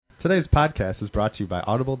Today's podcast is brought to you by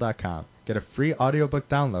Audible.com. Get a free audiobook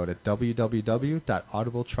download at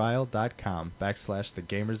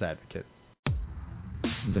www.audibletrial.com/thegamersadvocate.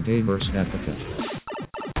 The Gamer's Advocate.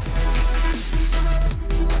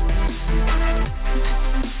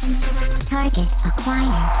 Target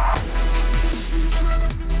acquired.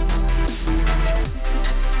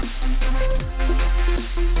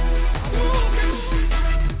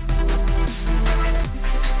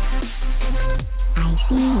 I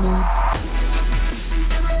see you.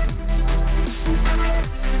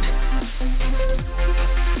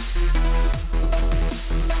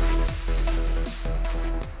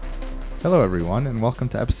 Hello, everyone, and welcome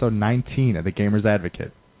to episode 19 of The Gamer's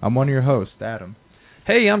Advocate. I'm one of your hosts, Adam.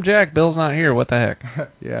 Hey, I'm Jack. Bill's not here. What the heck?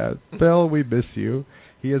 Yeah, Bill, we miss you.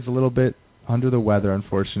 He is a little bit under the weather,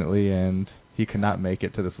 unfortunately, and he could not make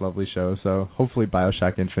it to this lovely show, so hopefully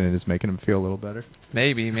BioShock Infinite is making him feel a little better.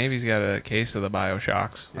 Maybe he's got a case of the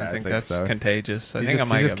BioShocks. Yeah, I think that's so. Contagious. He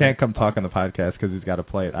just can't come talk on the podcast because he's got to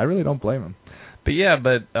play it. I really don't blame him. But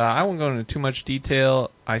I won't go into too much detail.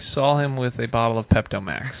 I saw him with a bottle of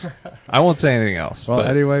Pepto-Max. I won't say anything else. Well,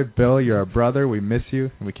 anyway, Bill, you're a brother. We miss you,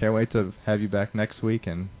 and we can't wait to have you back next week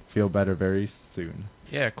and feel better very soon.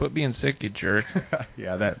 Yeah, quit being sick, you jerk.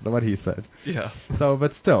 Yeah, that's what he said. Yeah. So,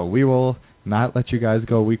 but still, we will not let you guys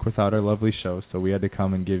go a week without our lovely show, so we had to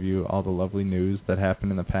come and give you all the lovely news that happened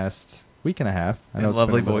in the past week and a half. I know and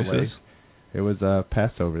lovely voices. It was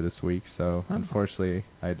Passover this week, so unfortunately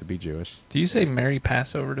I had to be Jewish. Do you say Merry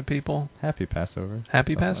Passover to people? Happy Passover.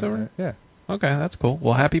 Happy Passover? Like yeah. Okay, that's cool.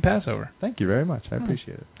 Well, happy Passover. Thank you very much. I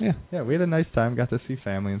appreciate it. Yeah. Yeah, we had a nice time. Got to see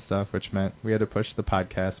family and stuff, which meant we had to push the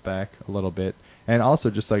podcast back a little bit. And also,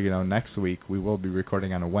 just so you know, next week we will be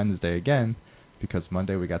recording on a Wednesday again because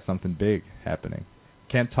Monday we got something big happening.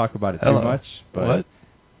 Can't talk about it too much, but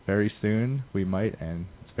very soon we might, and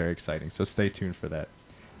it's very exciting. So stay tuned for that.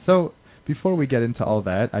 So before we get into all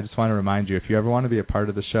that, I just want to remind you, if you ever want to be a part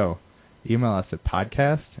of the show, email us at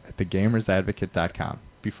podcast@thegamersadvocate.com.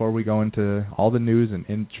 Before we go into all the news and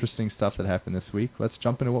interesting stuff that happened this week, let's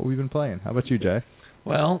jump into what we've been playing. How about you, Jack?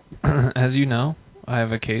 Well, as you know, I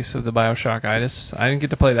have a case of the BioShock-itis. I didn't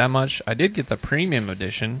get to play that much. I did get the premium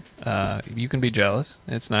edition. You can be jealous.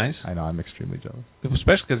 It's nice. I know, I'm extremely jealous.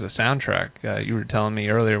 Especially because of the soundtrack. You were telling me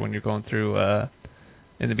earlier when you're going through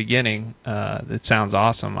in the beginning, it sounds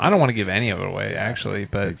awesome. I don't want to give any of it away, actually,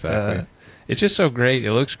 but exactly. It's just so great.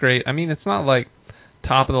 It looks great. I mean, it's not like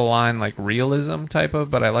top of the line like realism type of,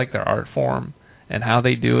 but I like their art form and how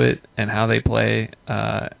they do it and how they play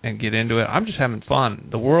and get into it. I'm just having fun.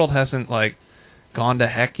 The world hasn't like gone to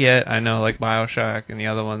heck yet. I know like BioShock and the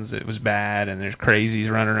other ones it was bad and there's crazies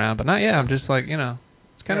running around, but not yet. I'm just like,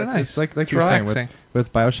 it's kind of nice. It's like you're saying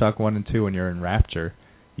with BioShock 1 and 2 when you're in Rapture,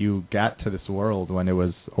 you got to this world when it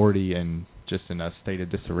was already in a state of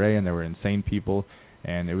disarray and there were insane people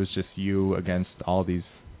and it was just you against all these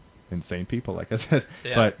insane people, like I said.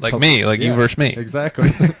 Yeah, but like me, like you versus me. Exactly.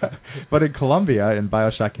 But in Columbia, in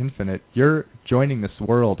BioShock Infinite, you're joining this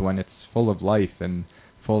world when it's full of life and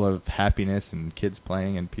full of happiness and kids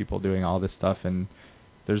playing and people doing all this stuff, and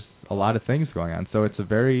there's a lot of things going on. So it's a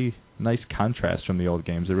very nice contrast from the old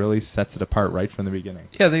games. It really sets it apart right from the beginning.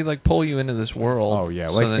 Yeah, they like pull you into this world. Oh, yeah,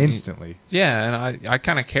 like instantly. And I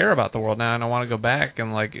kind of care about the world now, and I want to go back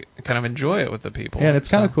and like kind of enjoy it with the people. Yeah, and it's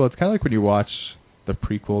kind of cool. It's kind of like when you watch the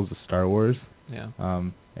prequels of Star Wars. Yeah.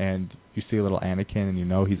 And you see a little Anakin, and you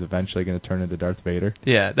know he's eventually going to turn into Darth Vader.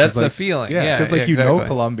 Yeah, that's the feeling. Yeah, because exactly. You know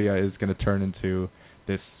Columbia is going to turn into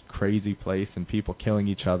this crazy place and people killing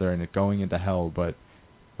each other and it going into hell. But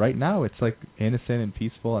right now it's like innocent and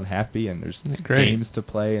peaceful and happy, and there's games to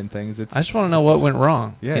play and things. I just want to know what went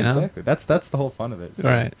wrong. Yeah, exactly. That's the whole fun of it. So,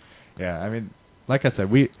 right. Yeah, I mean, like I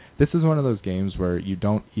said, this is one of those games where you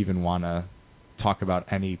don't even want to talk about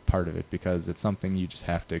any part of it because it's something you just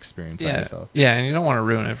have to experience by yourself. Yeah, and you don't want to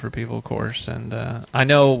ruin it for people, of course. And I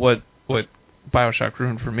know what BioShock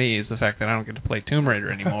ruined for me is the fact that I don't get to play Tomb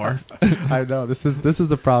Raider anymore. I know. This is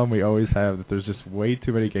the problem we always have, that there's just way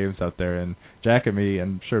too many games out there, and Jack and me,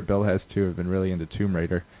 and I'm sure Bill has too, have been really into Tomb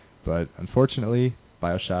Raider, but unfortunately,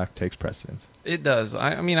 BioShock takes precedence. It does.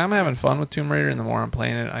 I mean, I'm having fun with Tomb Raider, and the more I'm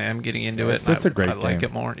playing it, I am getting into it. It's a great game. I like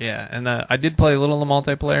it more, yeah. And I did play a little of the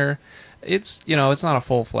multiplayer. It's it's not a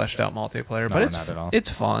full fleshed out multiplayer, but not at all. It's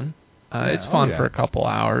fun. It's fun for a couple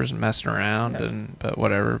hours and messing around, but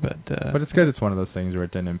whatever. But it's good. It's one of those things where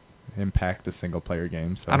it didn't impact the single player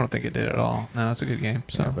game. So. I don't think it did at all. No, it's a good game.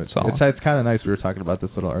 So but it's kind of nice. We were talking about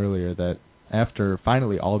this a little earlier, that after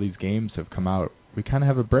finally all these games have come out, we kind of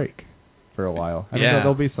have a break for a while. I mean,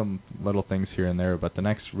 there'll be some little things here and there, but the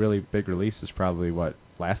next really big release is probably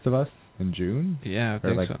Last of Us? in June. Yeah, I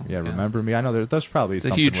think so. Yeah, Remember Me. I know there's probably the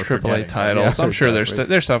something huge we're AAA forgetting. titles. Yeah, I'm sure exactly.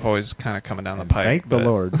 there's stuff always kind of coming down the pipe. Thank the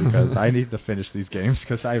Lord, because I need to finish these games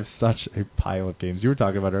because I have such a pile of games. You were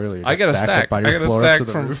talking about earlier. I got a stack. I got a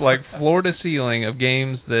stack from like floor to ceiling of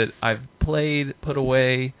games that I've played, put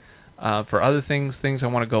away for other things I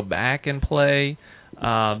want to go back and play.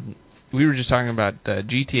 We were just talking about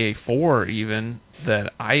GTA 4 even,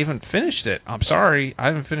 that I haven't finished it. I'm sorry, I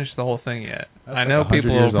haven't finished the whole thing yet. That's I know like 100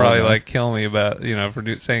 people years will probably old now. like kill me about for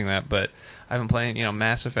saying that, but I've been playing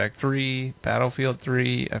Mass Effect 3, Battlefield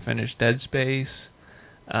 3. I finished Dead Space.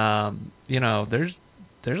 There's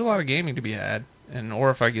a lot of gaming to be had,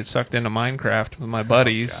 or if I get sucked into Minecraft with my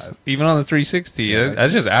buddies, even on the 360,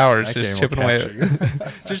 that's just hours just chipping away,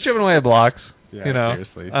 just chipping away at blocks. Yeah,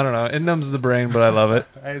 seriously. I don't know. It numbs the brain, but I love it.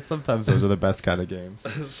 Sometimes those are the best kind of games.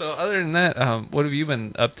 So other than that, what have you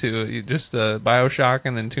been up to? You just BioShock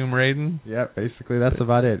and then Tomb Raider? Yeah, basically that's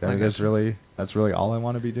about it. I mean, that's really all I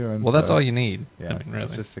want to be doing. Well, that's all you need. Yeah, I mean,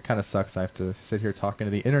 really. It kind of sucks. I have to sit here talking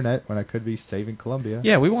to the internet when I could be saving Columbia.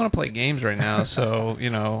 Yeah, we want to play games right now, so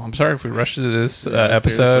I'm sorry if we rush to this episode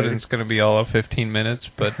seriously. and it's going to be all of 15 minutes,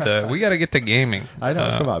 but we got to get to gaming. I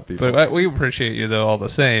know, come on, people. But we appreciate you though all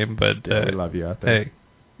the same. But we love you out there. Hey,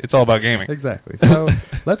 it's all about gaming. Exactly. So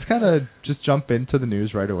let's kind of just jump into the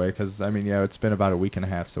news right away because it's been about a week and a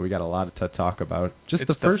half, so we got a lot to talk about. Just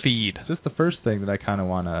it's the feed. Just the first thing that I kind of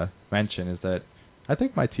want to mention is that I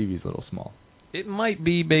think my TV's a little small. It might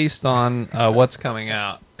be based on what's coming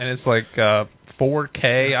out, and it's like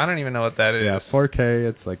 4K. I don't even know what that is. Yeah, 4K.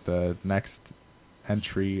 It's like the next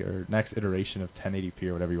entry or next iteration of 1080p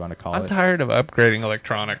or whatever you want to call it. I'm tired of upgrading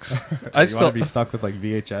electronics. You want to be stuck with like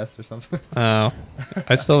VHS or something? Oh,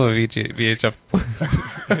 I still have a VHS.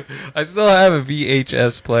 I still have a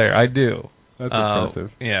VHS player. I do. That's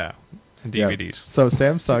impressive. Yeah. DVDs. Yeah. So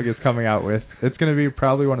Samsung is coming out with, it's going to be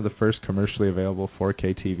probably one of the first commercially available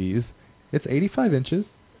 4K TVs. It's 85 inches,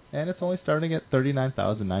 and it's only starting at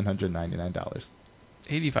 $39,999.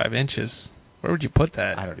 85 inches? Where would you put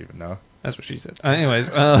that? I don't even know. That's what she said. Anyways,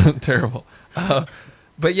 terrible.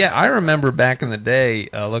 But yeah, I remember back in the day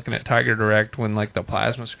looking at Tiger Direct when like the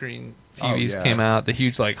plasma screen TVs came out, the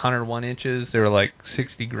huge like 101 inches. They were like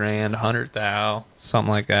 $60,000, 100,000,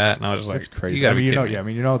 something like that. And I was like, that's crazy. You gotta be kidding me. I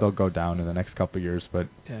mean, they'll go down in the next couple of years, but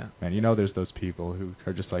man, there's those people who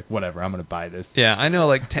are just like, whatever, I'm going to buy this. Yeah, I know.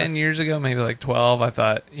 Like 10 years ago, maybe like 12, I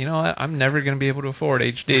thought, you know what, I'm never going to be able to afford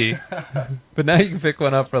HD. But now you can pick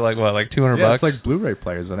one up for like what, like $200 bucks? It's like Blu-ray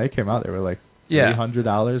players. When they came out, they were like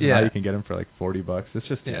 $300. Yeah. Now you can get them for like $40. It's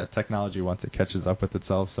just technology once it catches up with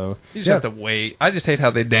itself. So you just have to wait. I just hate how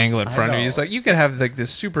they dangle in front of you. It's like you could have like this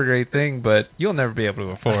super great thing, but you'll never be able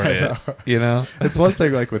to afford it. It's one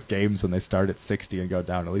thing like with games when they start at 60 and go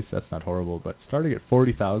down. At least that's not horrible. But starting at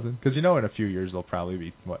 40,000, because in a few years they'll probably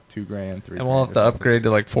be what, $2,000, $3,000. And we'll have to upgrade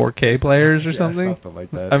to like 4K players or something. Something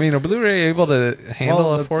like that. I mean, are Blu-ray able to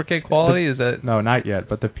handle a 4K quality? Is that no, not yet.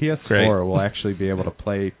 But the PS4 will actually be able to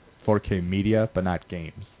play 4K media, but not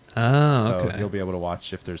games. Oh, okay. So you'll be able to watch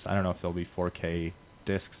I don't know if there'll be 4K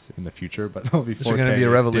discs in the future, but there'll be 4K. Is going to be a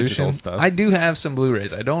revolution? Stuff. I do have some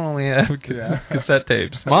Blu-rays. I don't only have cassette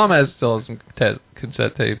tapes. Mom has still some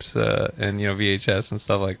cassette tapes and VHS and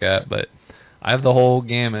stuff like that, but I have the whole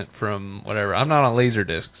gamut from whatever. I'm not on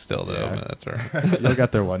Laserdisc still, though. Yeah. That's all right. You'll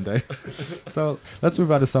get there one day. So let's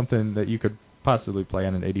move on to something that you could possibly play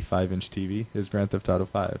on an 85-inch TV is Grand Theft Auto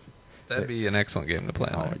 5. That'd be an excellent game to play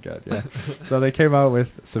on. Oh, my God, yeah. So they came out with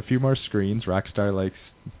a few more screens. Rockstar likes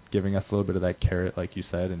giving us a little bit of that carrot, like you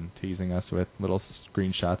said, and teasing us with little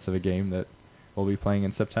screenshots of a game that we'll be playing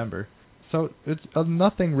in September. So it's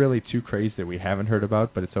nothing really too crazy that we haven't heard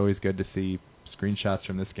about, but it's always good to see screenshots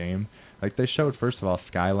from this game. Like they showed, first of all, a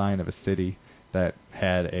skyline of a city that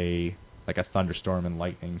had a thunderstorm and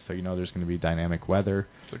lightning, so there's going to be dynamic weather.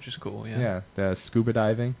 Which is cool, yeah. Yeah, the scuba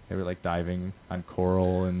diving, they were like diving on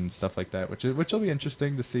coral and stuff like that, which will be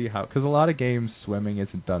interesting to see how, because a lot of games swimming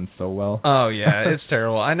isn't done so well. Oh yeah, it's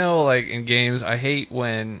terrible. I know, like in games, I hate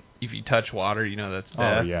when if you touch water, that's death.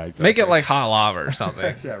 Oh yeah, exactly. Make it like hot lava or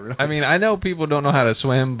something. Yeah, really. I mean, I know people don't know how to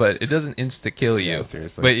swim, but it doesn't insta kill you. Yeah,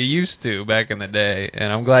 seriously. But it used to back in the day,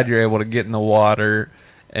 and I'm glad you're able to get in the water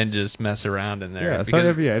and just mess around in there. Yeah,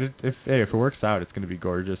 if it works out, it's going to be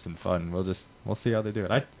gorgeous and fun. We'll see how they do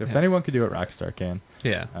it. If anyone can do it, Rockstar can.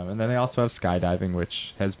 Yeah. And then they also have skydiving, which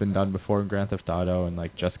has been done before in Grand Theft Auto and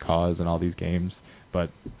like Just Cause and all these games.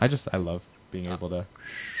 But I love being able to.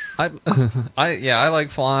 I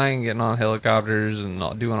like flying, getting on helicopters,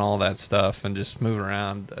 and doing all that stuff, and just moving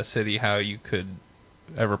around a city how you could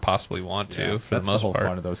ever possibly want to, for that's the most whole part.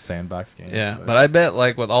 One of those sandbox games. Yeah, but I bet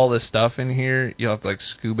like with all this stuff in here, you'll have to like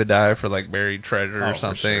scuba dive for like buried treasure or for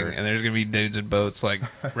something, sure. and there's gonna be dudes in boats like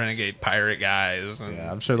renegade pirate guys. And,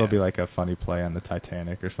 yeah, I'm sure there'll be like a funny play on the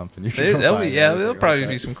Titanic or something. There'll probably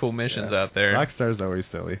be some cool missions out there. Rockstar's always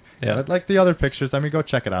silly. Yeah, but like the other pictures, I mean, go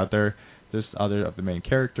check it out. There's other of the main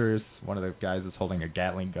characters. One of the guys is holding a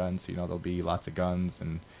Gatling gun, so there'll be lots of guns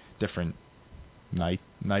and different night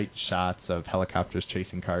shots of helicopters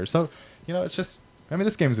chasing cars. So, it's just, I mean,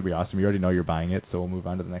 this game's going to be awesome. You already know you're buying it, so we'll move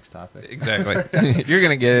on to the next topic. Exactly. You're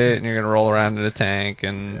going to get it, and you're going to roll around in a tank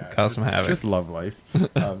and cause some havoc. Just love life.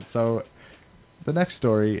 So the next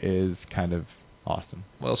story is kind of awesome.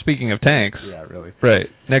 Well, speaking of tanks. Yeah, really. Right.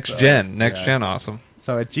 Next gen awesome.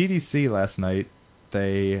 So at GDC last night,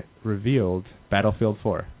 they revealed Battlefield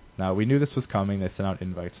 4. Now, we knew this was coming. They sent out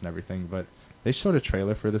invites and everything, but they showed a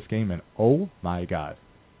trailer for this game, and oh my god.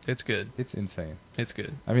 It's good. It's insane. It's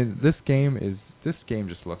good. I mean, this game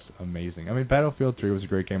just looks amazing. I mean, Battlefield 3 was a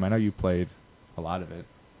great game. I know you played a lot of it.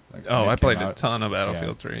 I played a ton of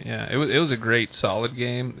Battlefield 3. Yeah, it was a great, solid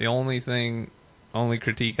game. The only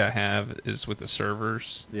critique I have is with the servers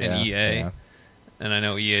and EA. Yeah. And I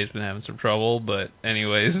know EA's been having some trouble, but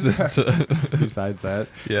anyways. Besides that,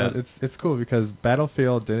 yeah, it's cool because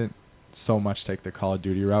Battlefield didn't so much take the Call of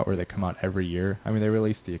Duty route where they come out every year. I mean, they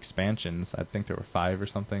released the expansions. I think there were 5 or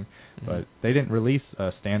something, but they didn't release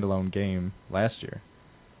a standalone game last year.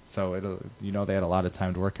 So they had a lot of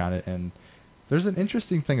time to work on it. And there's an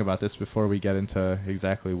interesting thing about this before we get into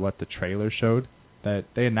exactly what the trailer showed. That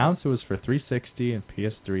they announced it was for 360 and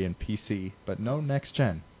PS3 and PC, but no next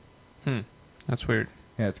gen. That's weird.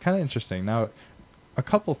 Yeah, it's kind of interesting. Now, a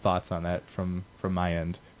couple thoughts on that from my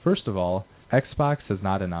end. First of all, Xbox has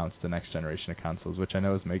not announced the next generation of consoles, which I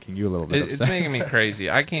know is making you a little bit upset. It's making me crazy.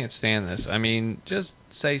 I can't stand this. I mean, just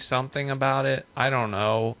say something about it. I don't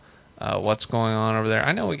know what's going on over there.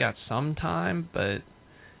 I know we got some time, but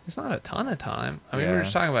it's not a ton of time. I mean, we were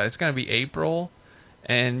just talking about it's going to be April,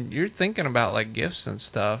 and you're thinking about like gifts and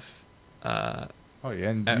stuff.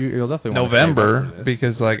 And you'll definitely want November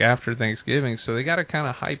because like after Thanksgiving, so they got to kind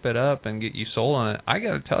of hype it up and get you sold on it. I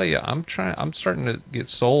got to tell you, I'm starting to get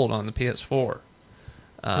sold on the PS4.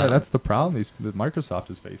 That's the problem that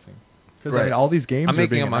Microsoft is facing. Because I mean, all these games I'm are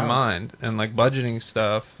making being up my announced. mind and like budgeting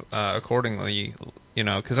stuff accordingly.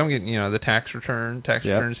 Because I'm getting the tax return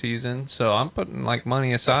season, so I'm putting like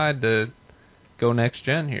money aside to go next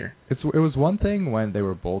gen here. It was one thing when they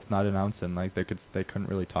were both not announced and like they couldn't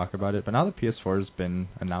really talk about it, but now the PS4 has been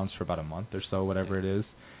announced for about a month or so, whatever it is.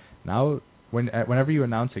 Now whenever you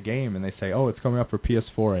announce a game and they say, "Oh, it's coming up for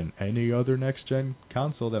PS4 and any other next gen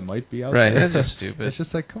console that might be out there," right? That's just stupid. It's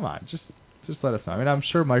just like, come on, just let us know. I mean, I'm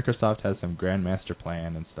sure Microsoft has some grandmaster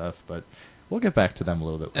plan and stuff, but we'll get back to them a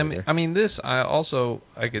little bit later. I mean, this I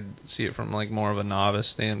could see it from like more of a novice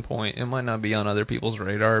standpoint. It might not be on other people's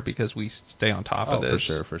radar because we stay on top of this.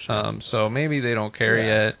 For sure. So maybe they don't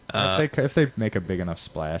care yet. If they make a big enough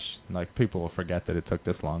splash, like people will forget that it took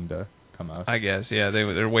this long to come out. I guess, yeah,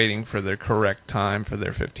 they're waiting for the correct time for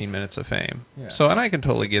their 15 minutes of fame. Yeah. So, and I can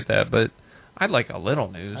totally get that, but I'd like a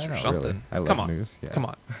little news or something. Really. I love news. Yeah. Come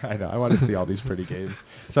on. I know. I want to see all these pretty games.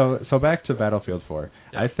 So back to Battlefield 4.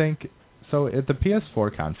 Yeah. I think. So at the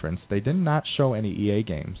PS4 conference, they did not show any EA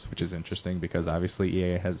games, which is interesting because obviously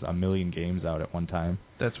EA has a million games out at one time.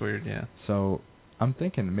 That's weird, yeah. So I'm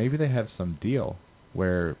thinking maybe they have some deal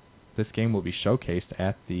where this game will be showcased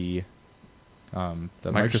at the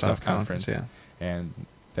Microsoft conference, and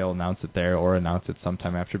they'll announce it there or announce it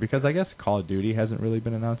sometime after, because I guess Call of Duty hasn't really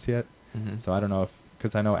been announced yet. So I don't know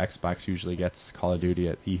because I know Xbox usually gets Call of Duty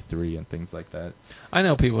at E3 and things like that. I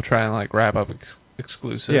know people try and like wrap up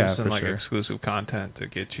exclusives and like sure. exclusive content to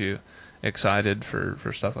get you excited for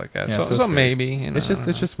stuff like that. Yeah, so maybe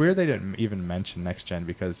it's just weird they didn't even mention next gen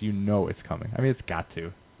because it's coming. I mean, it's got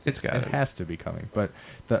to. It has to be coming. But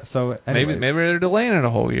maybe they're delaying it a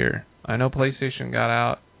whole year. I know PlayStation got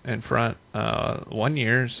out in front 1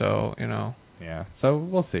 year, so Yeah. So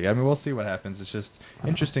we'll see. I mean, we'll see what happens. It's just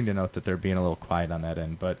interesting to note that they're being a little quiet on that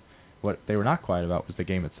end. But what they were not quiet about was the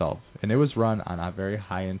game itself, and it was run on a very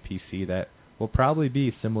high-end PC that will probably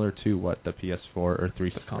be similar to what the PS4 or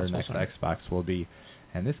next Xbox will be.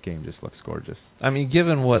 And this game just looks gorgeous. I mean,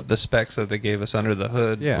 given what the specs that they gave us under the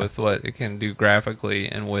hood with what it can do graphically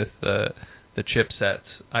and with the chipsets,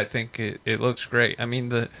 I think it looks great. I mean,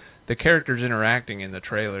 the characters interacting in the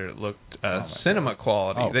trailer looked cinema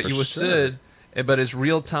quality that you withstood, but it's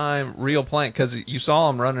real time, real playing, because you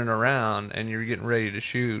saw them running around and you're getting ready to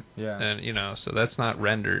shoot. Yeah. And so that's not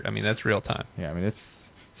rendered. I mean, that's real time. Yeah, I mean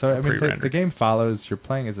the game follows. You're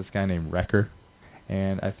playing as this guy named Wrecker,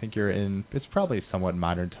 and I think you're in. It's probably somewhat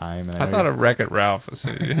modern time. And I thought of Wreck-It Ralph.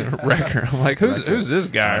 Wrecker. I'm like, who's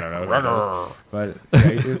this guy? I don't know. Wrecker. But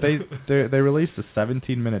yeah, they released a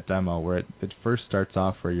 17-minute demo where it first starts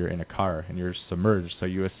off where you're in a car and you're submerged, so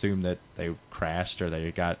you assume that they crashed or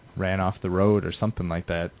they ran off the road or something like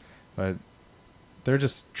that. But they're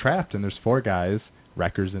just trapped, and there's 4 guys.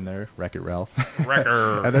 Wreckers in there, Wreck-It Ralph.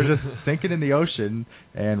 Wrecker. And they're just sinking in the ocean,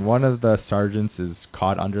 and one of the sergeants is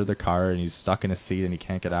caught under the car, and he's stuck in a seat, and he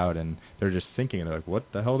can't get out, and they're just sinking, and they're like, what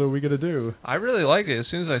the hell are we going to do? I really liked it. As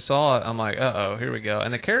soon as I saw it, I'm like, uh-oh, here we go.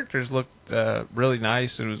 And the characters looked really nice.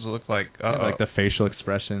 It looked like, uh-oh. Yeah, like the facial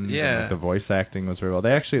expressions, yeah. and like the voice acting was very well.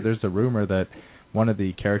 There's a rumor that one of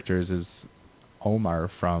the characters is Omar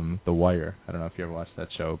from The Wire. I don't know if you ever watched that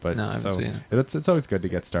show, but no, I haven't seen it. It's always good to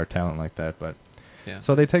get star talent like that, but... Yeah.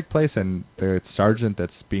 So they take place, and the sergeant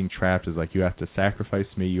that's being trapped is like, you have to sacrifice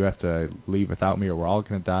me, you have to leave without me, or we're all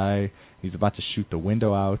going to die. He's about to shoot the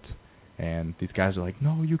window out, and these guys are like,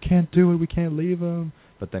 no, you can't do it, we can't leave him.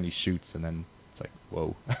 But then he shoots, and then it's like,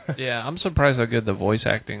 whoa. Yeah, I'm surprised how good the voice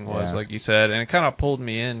acting was, like you said, and it kind of pulled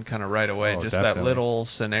me in kind of right away. Just definitely. That little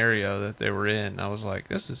scenario that they were in, I was like,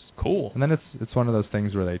 this is cool. And then it's one of those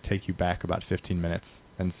things where they take you back about 15 minutes.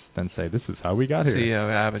 And then say, this is how we got here. See how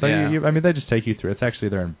it happened, so yeah. they just take you through. It's actually,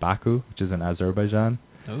 they're in Baku, which is in Azerbaijan.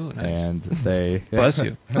 Oh, nice. And they... Bless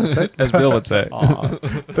you. As Bill would say.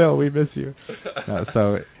 Aw, Bill, we miss you.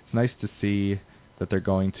 So it's nice to see that they're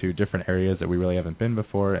going to different areas that we really haven't been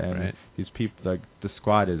before. And these people, the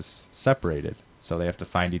squad is separated. So they have to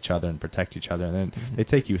find each other and protect each other. And then they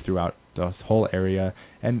take you throughout the whole area.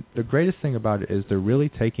 And the greatest thing about it is they're really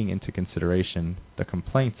taking into consideration the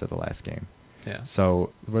complaints of the last game. Yeah.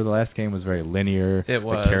 So where the last game was very linear, it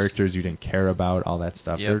was. The characters you didn't care about, all that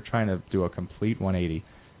stuff. Yep. They're trying to do a complete 180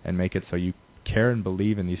 and make it so you care and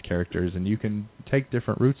believe in these characters, and you can take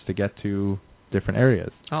different routes to get to different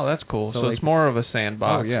areas. Oh, that's cool. So like, it's more of a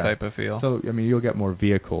sandbox type of feel. So, I mean, you'll get more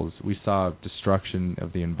vehicles. We saw destruction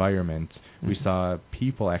of the environment. We saw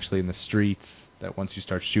people actually in the streets that once you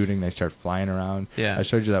start shooting, they start flying around. Yeah. I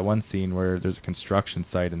showed you that one scene where there's a construction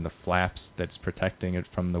site and the flaps that's protecting it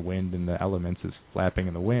from the wind and the elements is flapping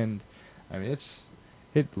in the wind. I mean,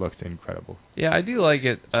 it looks incredible. Yeah, I do like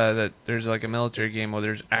it that there's like a military game where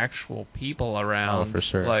there's actual people around. Oh, for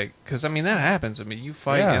sure. Like, because I mean that happens. I mean, you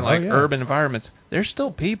fight in like urban environments. There's still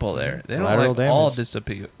people there. They don't Collateral damage. All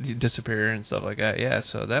disappear and stuff like that. Yeah,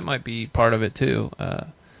 so that might be part of it too.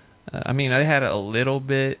 I mean, I had a little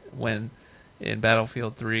bit when. In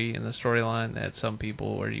Battlefield 3, in the storyline, that some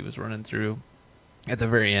people where he was running through at the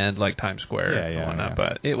very end, like Times Square and whatnot,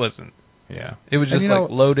 but it wasn't. Yeah, it was just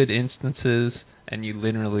like loaded instances, and you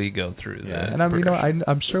literally go through the. And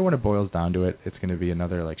I'm sure when it boils down to it, it's going to be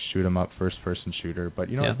another like shoot 'em up first-person shooter. But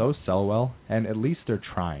those sell well, and at least they're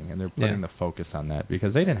trying and they're putting the focus on that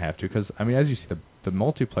because they didn't have to. Because I mean, as you see, the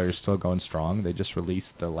multiplayer is still going strong. They just released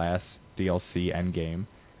the last DLC Endgame.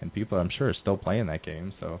 And people, I'm sure, are still playing that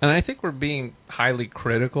game. So. And I think we're being highly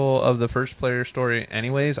critical of the first-player story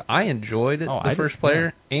anyways. I enjoyed the first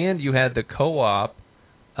player, and you had the co-op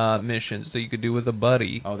missions that you could do with a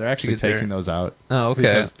buddy. Oh, they're actually taking those out. Oh, okay.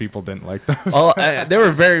 Because people didn't like those. They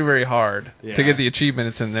were very, very hard to get the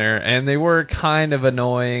achievements in there, and they were kind of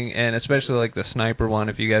annoying, and especially like the sniper one,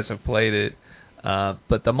 if you guys have played it.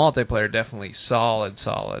 But the multiplayer, definitely solid.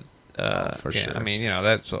 For sure. I mean,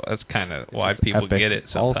 that's kind of why people get it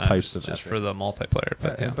sometimes. All types of just for the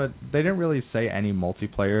multiplayer. But they didn't really say any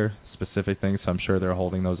multiplayer specific things, so I'm sure they're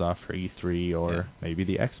holding those off for E3 or maybe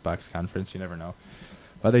the Xbox conference. You never know.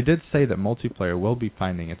 But they did say that multiplayer will be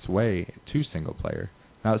finding its way to single player.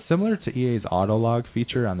 Now, similar to EA's Autolog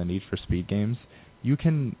feature on the Need for Speed games, you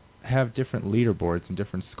can have different leaderboards and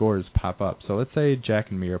different scores pop up. So let's say Jack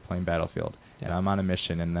and me are playing Battlefield. And I'm on a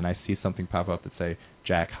mission, and then I see something pop up that say,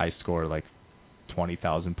 Jack, high score, like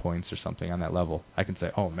 20,000 points or something on that level. I can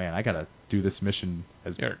say, oh, man, I got to do this mission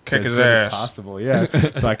as good as possible. Yeah,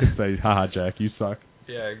 so I can say, haha, Jack, you suck.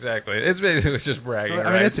 Yeah, exactly. It's basically just bragging, I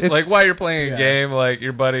mean, right? it's like while you're playing a game, like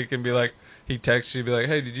your buddy can be like, he texts you, be like,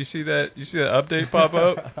 hey, did you see that? You see that update pop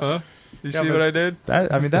up? Huh? You see what I did?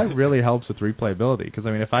 That really helps with replayability because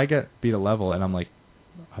I mean, if I beat a level and I'm like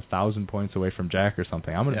 1,000 points away from Jack or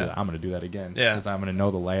something, I'm gonna do that again. Yeah. Because I'm gonna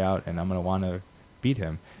know the layout and I'm gonna want to beat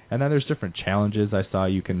him. And then there's different challenges I saw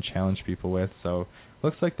you can challenge people with. So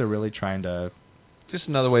looks like they're really trying to. Just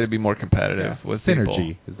another way to be more competitive with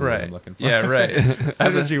synergy people. Is what I'm looking for. Yeah, right.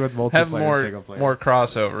 Synergy with multiplayer. Have single player. more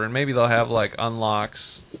crossover, and maybe they'll have like unlocks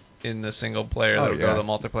in the single player that'll go to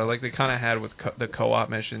the multiplayer, like they kind of had with the co-op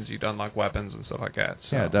missions. You'd unlock weapons and stuff like that.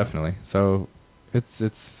 So. Yeah, definitely. So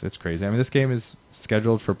it's crazy. I mean, this game is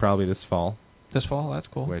scheduled for probably this fall. This fall, that's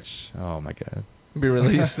cool. Which, oh my god, be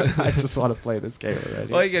released. I just want to play this game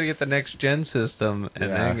already. Well, you got to get the next gen system and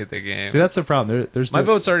Yeah. then get the game. See, that's the problem. There's My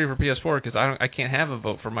vote's already for PS4 because I can't have a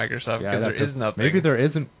vote for Microsoft because there is nothing. Maybe there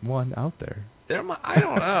isn't one out there. I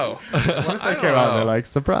don't know. What if they came out and they're like,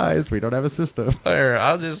 surprise, we don't have a system. Or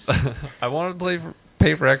I want to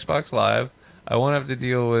pay for Xbox Live. I won't have to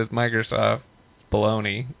deal with Microsoft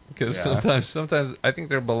baloney because sometimes I think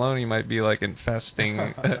their baloney might be like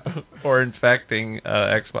infesting or infecting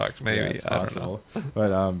Xbox. Maybe It's I don't know.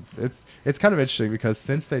 But it's kind of interesting because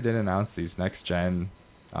since they did announce these next gen,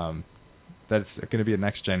 that's going to be a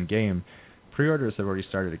next gen game. Pre-orders have already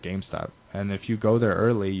started at GameStop, and if you go there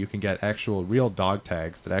early, you can get actual real dog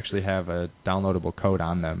tags that actually have a downloadable code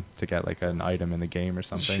on them to get like an item in the game or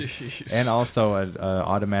something, Jeez. and also an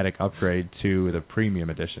automatic upgrade to the premium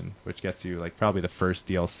edition, which gets you like probably the first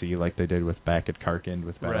DLC like they did with back at Karkand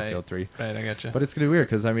with Battlefield 3. Right, I gotcha. But it's gonna be weird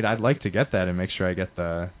because I'd like to get that and make sure I get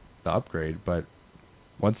the upgrade, but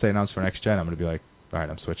once they announce for next gen, I'm gonna be like, all right,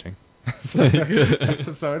 I'm switching.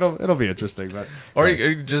 So it'll be interesting, but or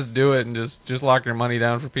you could just do it and just lock your money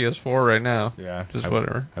down for PS4 right now. Yeah, just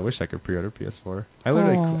whatever. I wish I could pre-order PS4. I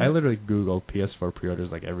literally Google PS4 pre-orders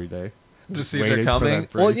like every day. To see if they're coming.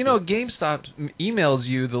 Well, GameStop emails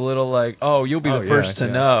you the little like, oh, you'll be the first to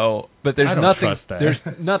know, but there's nothing. There's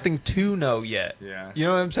nothing to know yet. Yeah. You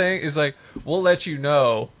know what I'm saying? It's like we'll let you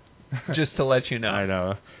know, just to let you know. I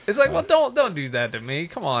know. It's like, well, don't do that to me.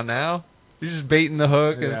 Come on now. You're just baiting the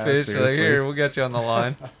hook and fish. You're like, here, we'll get you on the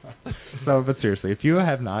line. But seriously, if you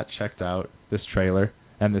have not checked out this trailer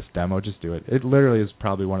and this demo, just do it. It literally is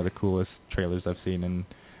probably one of the coolest trailers I've seen, and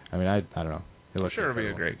I mean, I don't know. It'll be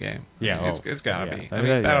a great game. Yeah, it's gotta be. I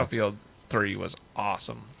mean, Battlefield 3 was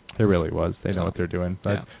awesome. It really was. They know what they're doing.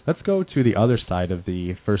 But let's go to the other side of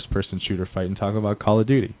the first-person shooter fight and talk about Call of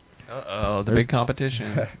Duty. The big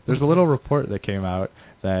competition. There's a little report that came out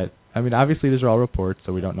that, I mean, obviously these are all reports,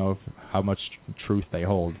 so we don't know how much truth they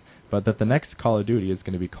hold, but that the next Call of Duty is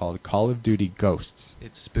going to be called Call of Duty Ghosts.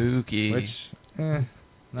 It's spooky. Which, I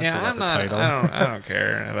don't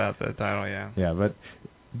care about the title. Yeah, but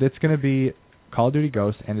it's going to be Call of Duty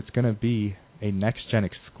Ghosts, and it's going to be a next-gen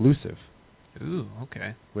exclusive. Ooh,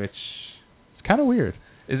 okay. Which is kind of weird.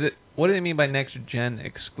 Is it? What do they mean by next-gen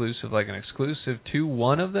exclusive? Like an exclusive to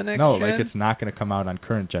one of the next No, gen? like it's not going to come out on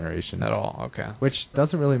current generation. At all, okay. Which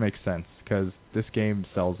doesn't really make sense, because this game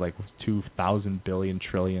sells like $2,000 billion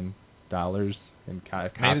trillion in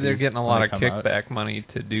copies. Maybe they're getting a lot of kickback money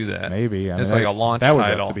to do that. Maybe. I mean, it's like a launch title. That would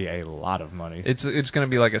title. have to be a lot of money. It's going to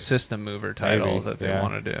be like a system mover title that they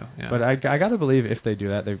want to do. Yeah. But I got to believe if they do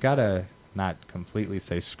that, they've got to not completely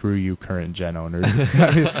say screw you current gen owners.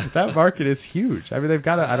 I mean, that market is huge. I mean, they've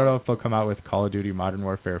got to, I don't know if they'll come out with Call of Duty Modern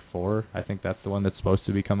Warfare 4. I think that's the one that's supposed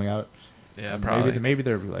to be coming out. Yeah, probably. Maybe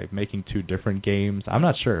they're like making two different games. I'm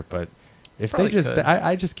not sure, but if probably they just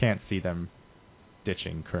I just can't see them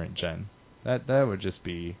ditching current gen. That would just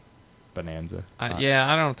be bonanza.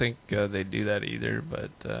 I don't think they do that either,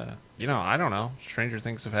 but I don't know. Stranger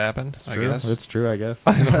things have happened, I guess. It's true, I guess.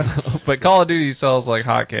 I don't know. But Call of Duty sells like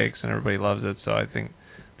hotcakes and everybody loves it, so I think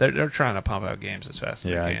they're trying to pump out games as fast as they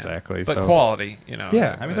can. Yeah, exactly. But quality,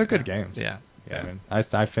 Yeah, I mean, they're good games. Yeah. I mean,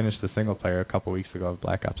 I finished the single player a couple weeks ago of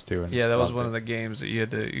Black Ops 2. And that was one of the games that you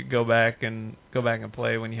had to go back and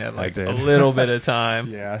play when you had like a little bit of time.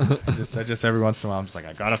 Yeah, I just every once in a while I'm just like,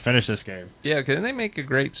 I gotta finish this game. Yeah, because they make a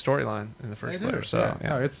great storyline in the first player. So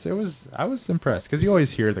No, I was impressed because you always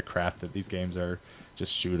hear the crap that these games are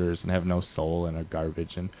just shooters and have no soul and are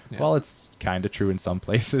garbage, and while it's kind of true in some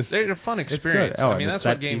places, they're a fun experience. I mean, that's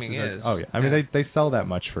what gaming is. I mean, they sell that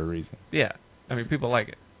much for a reason. Yeah, I mean, people like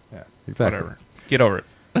it. Yeah, exactly. Whatever. Get over it.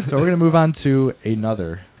 So we're going to move on to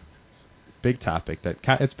another big topic that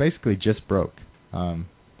it's basically just broke.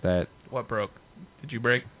 What broke? Did you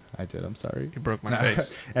break? I did. I'm sorry. You broke my face.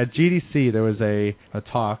 At GDC, there was a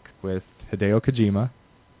talk with Hideo Kojima,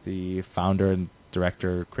 the founder and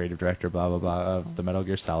creative director, blah, blah, blah, of the Metal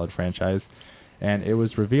Gear Solid franchise. And it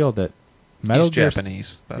was revealed that He's Japanese,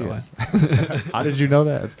 by the way. How did you know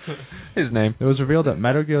that? His name. It was revealed that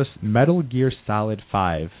Metal Gear Solid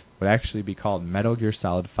 5 would actually be called Metal Gear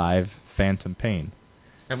Solid 5 Phantom Pain.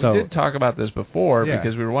 And we did talk about this before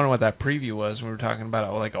because we were wondering what that preview was. We were talking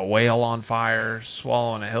about like a whale on fire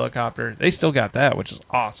swallowing a helicopter. They still got that, which is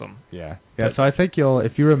awesome. Yeah. So I think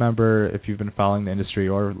if you remember, if you've been following the industry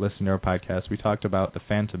or listening to our podcast, we talked about the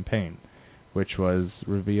Phantom Pain, which was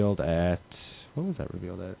revealed at, what was that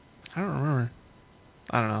revealed at? I don't remember.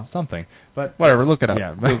 I don't know. Something. But whatever, look it up.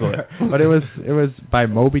 Yeah, Google it. But it was by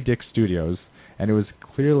Moby Dick Studios, And it was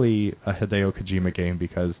clearly a Hideo Kojima game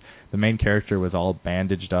because the main character was all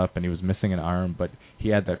bandaged up and he was missing an arm, but he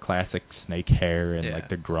had the classic Snake hair and like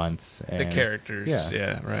the grunts. And the characters.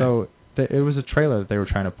 Yeah, right. So it was a trailer that they were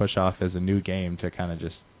trying to push off as a new game to kind of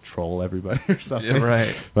just troll everybody or something. Yeah,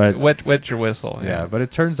 right. But wet your whistle. Yeah, but it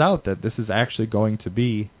turns out that this is actually going to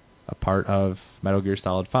be a part of Metal Gear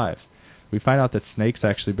Solid 5. We find out that Snake's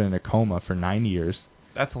actually been in a coma for 9 years.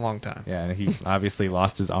 That's a long time. Yeah, and he obviously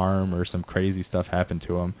lost his arm or some crazy stuff happened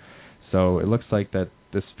to him. So it looks like that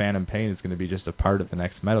this Phantom Pain is going to be just a part of the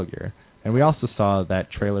next Metal Gear. And we also saw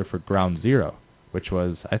that trailer for Ground Zero, which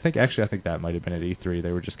was, I think that might have been at E3.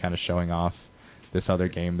 They were just kind of showing off this other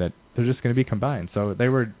game that they're just going to be combined. So they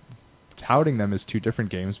were touting them as two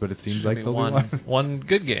different games, but it seems like they'll be one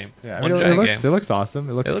good game. Yeah, one it game. looks awesome.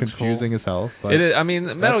 It looks confusing cool. as hell. But it is, I mean,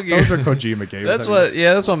 Metal Gear. Those are Kojima games.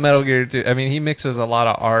 That's what Metal Gear do. I mean, he mixes a lot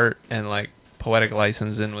of art and like poetic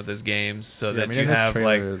license in with his games, so that you have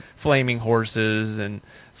like flaming horses and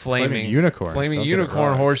flaming unicorns,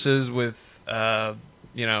 horses with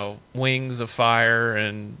wings of fire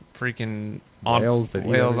and freaking whales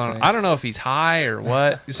on. I don't know if he's high or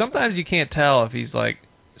what. Sometimes you can't tell if he's like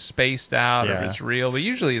spaced out or if it's real, but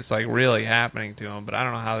usually it's like really happening to him. But I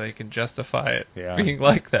don't know how they can justify it being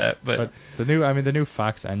like that. But the new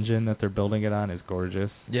Fox engine that they're building it on is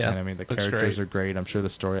gorgeous. Yeah, and I mean the characters are great. I'm sure the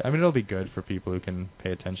story. I mean it'll be good for people who can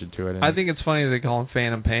pay attention to it. And I think it's funny they call him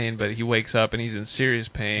Phantom Pain, but he wakes up and he's in serious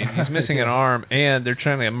pain. He's missing an arm, and they're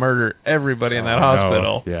trying to murder everybody in that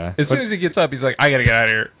hospital. No. Yeah. As soon as he gets up, he's like, I gotta get out of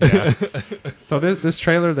here. Yeah. So this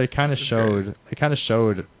trailer they kind of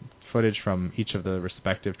showed footage from each of the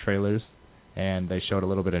respective trailers, and they showed a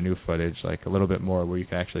little bit of new footage, like a little bit more where you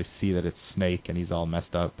can actually see that it's Snake and he's all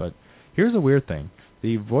messed up. But here's a weird thing.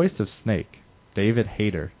 The voice of Snake, David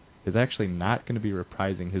Hayter, is actually not going to be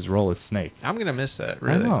reprising his role as Snake. I'm going to miss that,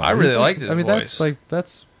 really. I really liked his voice. That's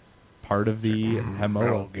part of the MO.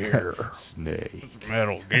 Metal Gear. Snake.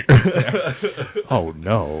 Metal Gear. Oh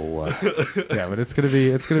no. Yeah, but it's gonna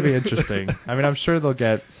be interesting. I mean, I'm sure they'll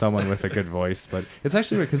get someone with a good voice, but it's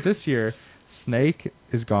actually weird because this year Snake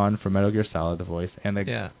is gone from Metal Gear Solid, the voice, and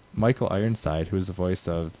Michael Ironside, who is the voice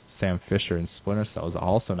of Sam Fisher in Splinter Cell, is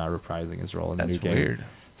also not reprising his role in the new game. That's weird.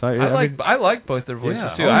 So I like both their voices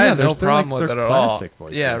too. I had no problem with it at all.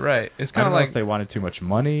 Voices. Yeah, right. It's kind of like if they wanted too much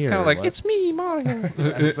money, or kind of like it's me, Mario.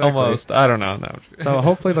 Exactly. Almost. I don't know. No. So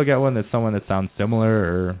hopefully they'll get one that's someone that sounds similar,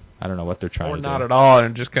 or I don't know what they're trying to do. Or not at all,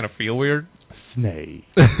 and just kind of feel weird. Snake.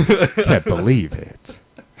 Can't believe it.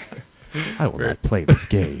 I will not play this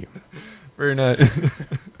game. Very nice.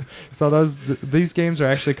 So these games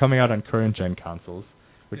are actually coming out on current gen consoles,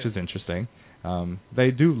 which is interesting.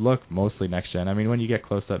 They do look mostly next gen. I mean, when you get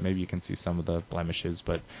close up, maybe you can see some of the blemishes,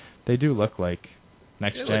 but they do look like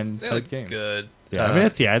next gen type games. Good. Yeah,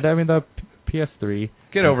 I mean the PS3.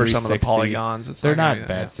 Get over some of the polygons. They're not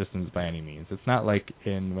bad systems by any means. It's not like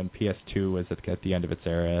when PS2 was at the end of its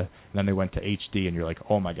era, and then they went to HD, and you're like,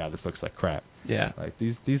 oh my god, this looks like crap. Yeah. Like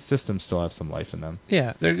these systems still have some life in them.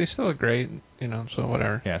 Yeah, they still look great. So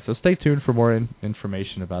whatever. Yeah. So stay tuned for more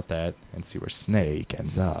information about that and see where Snake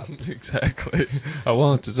ends up. Exactly. I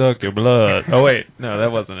want to suck your blood. Oh wait, no,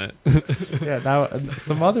 that wasn't it. Yeah. Now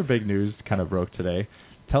some other big news kind of broke today.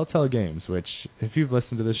 Telltale Games, which, if you've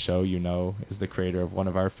listened to this show, you know is the creator of one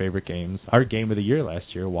of our favorite games, our game of the year last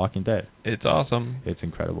year, Walking Dead. It's awesome. It's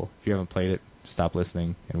incredible. If you haven't played it, stop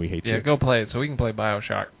listening, and we hate you. Yeah, go play it so we can play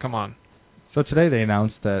BioShock. Come on. So today they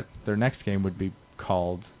announced that their next game would be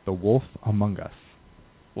called The Wolf Among Us.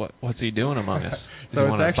 What's he doing among us?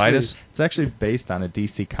 So it's actually based on a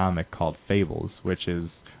DC comic called Fables, which is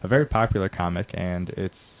a very popular comic, and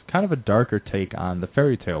it's kind of a darker take on the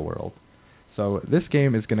fairy tale world. So this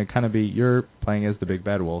game is going to kind of be, you're playing as the big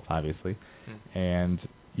bad wolf, obviously, and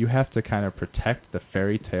you have to kind of protect the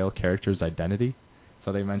fairy tale character's identity.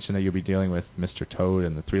 So they mentioned that you'll be dealing with Mr. Toad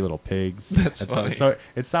and the Three Little Pigs. That's funny. So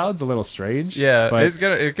it sounds a little strange. Yeah, but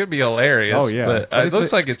it could be hilarious. Oh yeah, but it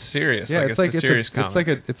looks like it's serious. Yeah, it's a serious comic.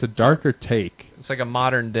 It's a darker take. It's like a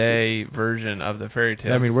modern day version of the fairy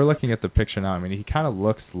tale. I mean, we're looking at the picture now. I mean, he kind of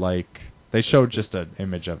looks like. They showed just an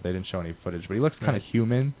image of. They didn't show any footage, but he looks kind of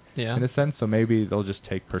human in a sense. So maybe they'll just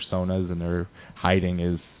take personas and they're hiding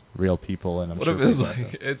as real people. And what if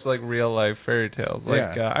it's like real life fairy tales?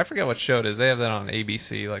 Like I forget what show it is. They have that on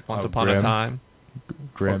ABC, like Once Upon a Time.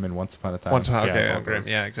 Grimm and Once Upon a Time. Grimm.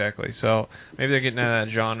 Yeah, exactly. So maybe they're getting into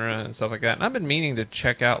that genre and stuff like that. And I've been meaning to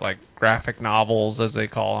check out like graphic novels, as they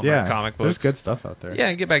call them, or comic books. There's good stuff out there. Yeah,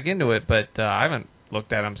 and get back into it, but I haven't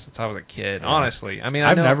looked at them since I was a kid, honestly. I mean,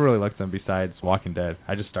 I've never really looked at them besides Walking Dead.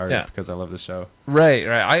 I just started because I love the show. Right.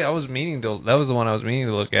 I was meaning to. That was the one I was meaning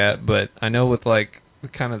to look at, but I know with like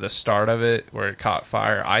kind of the start of it, where it caught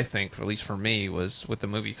fire, I think, at least for me, was with the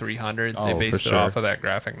movie 300. Oh, they based for it sure. off of that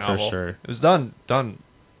graphic novel. For sure. It was done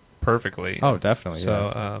perfectly. Oh, definitely.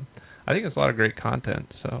 So Yeah. I think it's a lot of great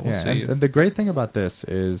content. So we'll Yeah, see. and the great thing about this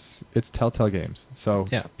is it's Telltale Games. So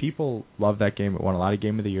Yeah. people love that game. It won a lot of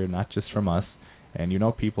Game of the Year, not just from us. And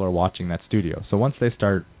people are watching that studio. So once they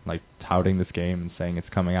start touting this game and saying it's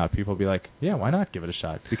coming out, people will be like, yeah, why not give it a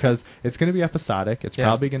shot? Because it's going to be episodic. It's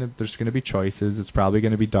probably there's going to be choices. It's probably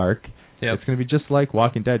going to be dark. Yep. It's going to be just like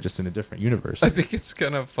Walking Dead, just in a different universe. I think it's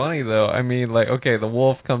kind of funny though. I mean, okay, the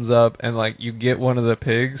wolf comes up and you get one of the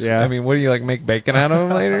pigs. Yeah. I mean, what do you make bacon out of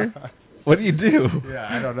him later? What do you do? Yeah,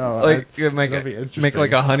 I don't know. You make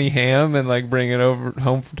a honey ham and bring it over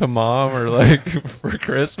home to mom or for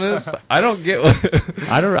Christmas. I don't get what.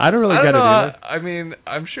 I don't really get it either. I mean,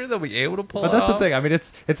 I'm sure they'll be able to pull. But it that's off. the thing. I mean,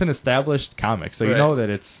 it's an established comic, so you Right. know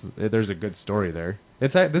that there's a good story there.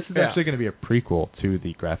 This is actually going to be a prequel to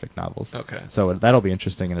the graphic novels. Okay. So that'll be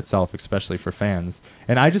interesting in itself, especially for fans.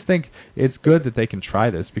 And I just think it's good that they can try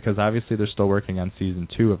this because obviously they're still working on season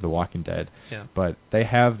 2 of The Walking Dead. Yeah. But they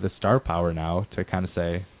have the star power now to kind of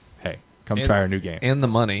say, hey, come try our new game. And the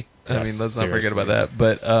money. Yes, I mean, let's not forget about that.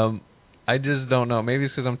 But I just don't know. Maybe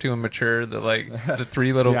it's because I'm too immature that the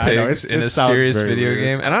three little Yeah, I know. pigs in it a sounds serious very video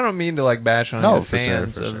weird. game. And I don't mean to bash on No, the for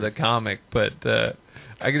fans sure, for of sure. the comic, but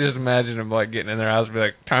I can just imagine them getting in their house and be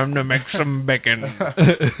like, time to make some bacon.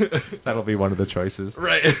 That'll be one of the choices.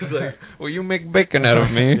 Right. It's will you make bacon out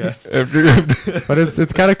of me? Yes. After But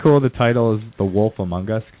it's kind of cool. The title is The Wolf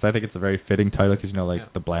Among Us because I think it's a very fitting title because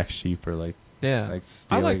the black sheep are yeah.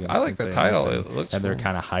 stealing. I like the title. It looks and they're cool.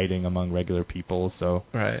 kind of hiding among regular people, so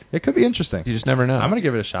Right. it could be interesting. You just never know. I'm gonna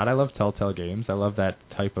give it a shot. I love Telltale Games. I love that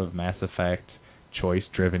type of Mass Effect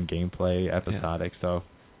choice-driven gameplay, episodic. So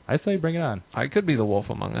I say bring it on. I could be the wolf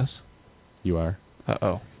among us. You are.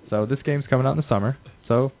 Uh-oh. So this game's coming out in the summer.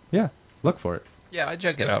 So yeah, look for it. Yeah, I'd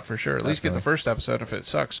check it out for sure. At least get the first episode. If it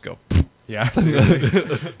sucks, go. Yeah.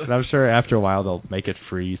 And I'm sure after a while they'll make it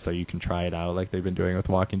free so you can try it out like they've been doing with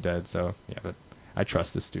Walking Dead. So yeah, but I trust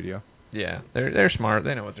this studio. Yeah, they're smart.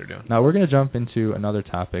 They know what they're doing. Now we're going to jump into another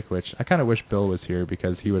topic, which I kind of wish Bill was here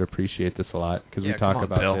because he would appreciate this a lot because we talk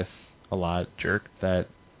about Bill. this a lot. Jerk. That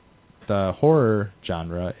the horror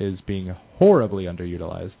genre is being horribly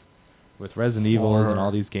underutilized with Resident Evil and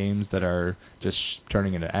all these games that are just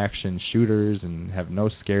turning into action shooters and have no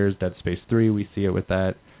scares. Dead Space 3, we see it with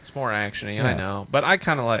that. It's more actiony, Yeah. I know, but I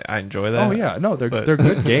kind of I enjoy that. Oh yeah, no, they're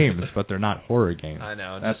good games, but they're not horror games. I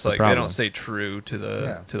know. That's Just the they problem. don't stay true to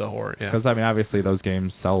the horror. Yeah. Because I mean, obviously those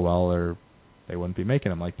games sell well, or they wouldn't be making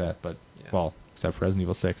them like that. But well, except for Resident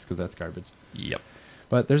Evil 6, because that's garbage. Yep.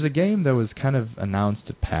 But there's a game that was kind of announced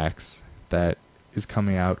at PAX that is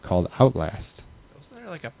coming out called Outlast.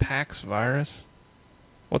 Wasn't there a PAX virus?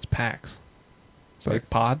 What's PAX? So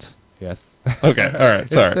pods? Yes. Okay, all right,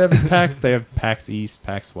 sorry. They have PAX East,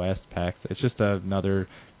 PAX West, PAX. It's just another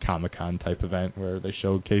Comic-Con type event where they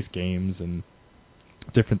showcase games and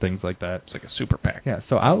different things like that. It's like a super PAX. Yeah,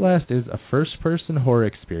 so Outlast is a first-person horror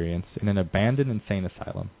experience in an abandoned insane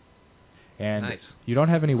asylum. And Nice. you don't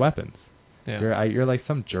have any weapons. Yeah. You're like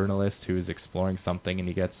some journalist who is exploring something and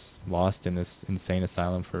he gets lost in this insane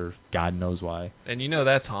asylum for God knows why. And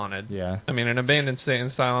that's haunted. Yeah. I mean, an abandoned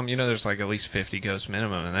insane asylum, there's at least 50 ghosts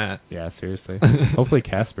minimum in that. Yeah, seriously. Hopefully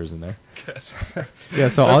Casper's in there. Yeah, so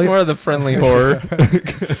That's all more of the friendly horror.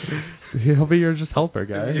 He'll be your just helper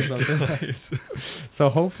guy or something. So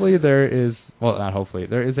hopefully there is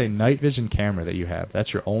a night vision camera that you have. That's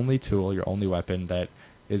your only tool, your only weapon that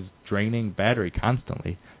is draining battery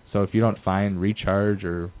constantly. So if you don't find recharge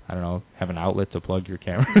or have an outlet to plug your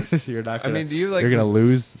camera, you're not gonna. You're gonna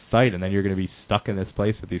lose sight, and then you're gonna be stuck in this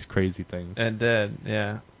place with these crazy things. And dead,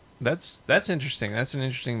 yeah. That's interesting. That's an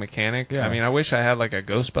interesting mechanic. Yeah. I mean, I wish I had a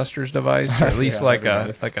Ghostbusters device, or at least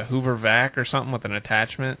a Hoover vac or something with an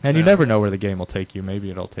attachment. And you never know where the game will take you.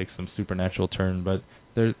 Maybe it'll take some supernatural turn, but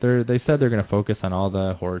they said they're going to focus on all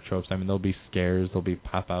the horror tropes. I mean, there'll be scares, there'll be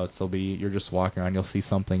pop-outs, you're just walking around, you'll see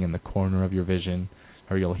something in the corner of your vision,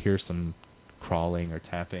 or you'll hear some crawling or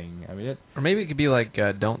tapping. I mean, or maybe it could be like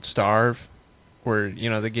Don't Starve, where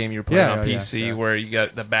the game you're playing on PC, where you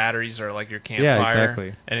got the batteries are like your campfire. Yeah,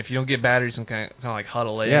 exactly. And if you don't get batteries and kind of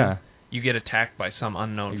huddle in, you get attacked by some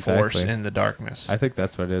unknown force in the darkness. I think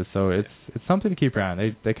that's what it is. So it's something to keep around.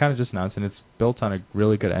 They kind of just announced, and it's built on a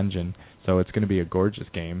really good engine. So it's going to be a gorgeous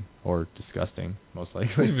game, or disgusting, most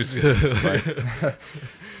likely.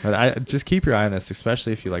 But I just keep your eye on this,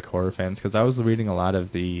 especially if you like horror fans, because I was reading a lot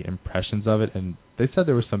of the impressions of it, and they said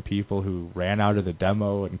there were some people who ran out of the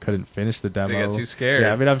demo and couldn't finish the demo. They got too scared. Yeah,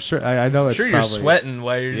 I mean, I'm sure. I know it's sure probably, you're sweating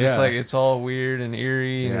while you're just like, it's all weird and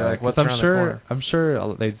eerie, and you're like, what's around the corner? I'm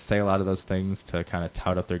sure they'd say a lot of those things to kind of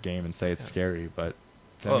tout up their game and say it's scary, but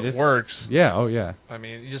well, it works. Yeah, oh yeah. I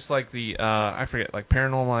mean, just like the I forget, like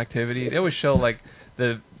Paranormal Activity. They always show like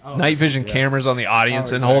the night vision cameras on the audience,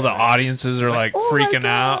 and all the audiences are like freaking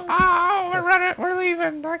out. Oh, we're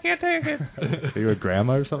leaving. I can't take it. Are you a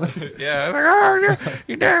grandma or something? Yeah, like, oh,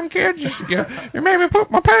 you damn kids! You made me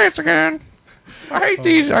poop my pants again. I hate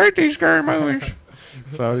these scary movies.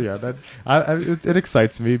 So yeah, it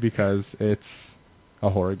excites me because it's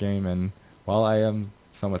a horror game, and while I am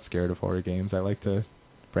somewhat scared of horror games, I like to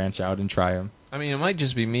branch out and try them. I mean, it might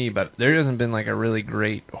just be me, but there hasn't been like a really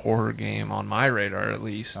great horror game on my radar, at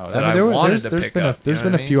least, that I wanted to pick up. There's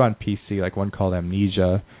been a few on PC, like one called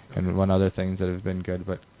Amnesia, and one other things that have been good,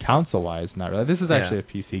 but console-wise, not really. This is actually a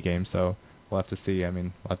PC game, so we'll have to see. I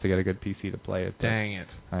mean, we'll have to get a good PC to play it. Dang it.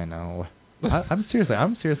 I know. I'm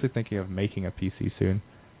seriously thinking of making a PC soon,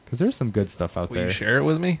 because there's some good stuff out there. Will you share it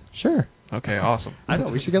with me? Sure. Okay, awesome. I know,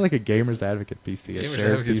 we should get like a Gamers Advocate PC, a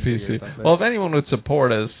shared PC. Well, if anyone would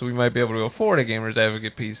support us, we might be able to afford a Gamers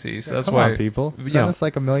Advocate PC. So that's Come why on, people. Send us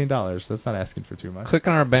like $1 million. That's not asking for too much. Click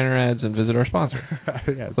on our banner ads and visit our sponsor.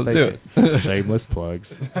 Yeah, let's do it. Shameless plugs.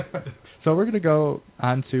 So we're going to go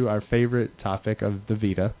on to our favorite topic of the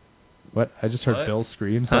Vita. What? I just heard Bill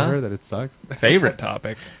scream somewhere that it sucks. Favorite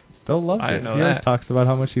topic? Bill loves it. I know he that. Talks about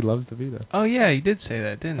how much he loves the Vita. Oh, yeah, he did say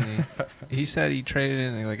that, didn't he? He said he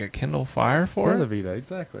traded in like a Kindle Fire for the Vita,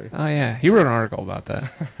 exactly. Oh, yeah. He wrote an article about that.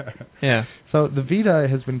 Yeah. So the Vita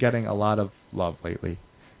has been getting a lot of love lately.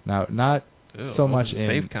 Now, not so much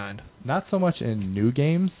in new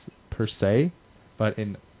games per se, but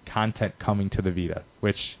in content coming to the Vita,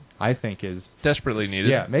 which I think is desperately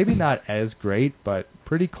needed. Yeah, maybe not as great, but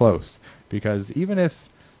pretty close. Because even if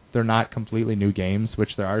they're not completely new games, which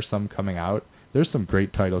there are some coming out, there's some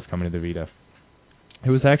great titles coming to the Vita. It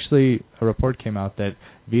was actually, a report came out that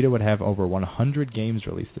Vita would have over 100 games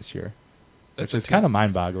released this year, which is kind of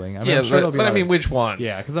mind-boggling. I mean, yeah, but I mean, which one?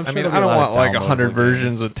 Yeah, because I don't want like 100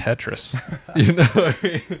 versions of Tetris. You know what I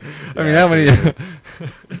mean? I mean, how many?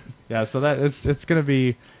 Yeah, so that it's going to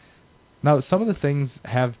be. Now, some of the things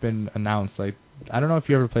have been announced. Like, I don't know if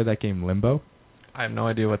you ever played that game Limbo. I have no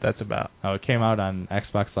idea what that's about. Oh, it came out on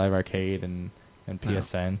Xbox Live Arcade and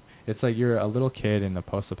PSN. It's like you're a little kid in a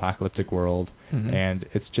post-apocalyptic world, and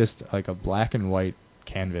it's just like a black and white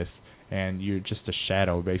canvas, and you're just a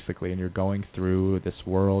shadow, basically, and you're going through this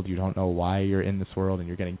world. You don't know why you're in this world, and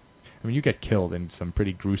you get killed in some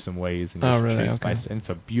pretty gruesome ways. And really? Okay. And it's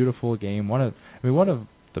a beautiful game. One of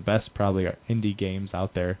the best, probably, indie games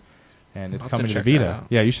out there. And it's coming to the Vita.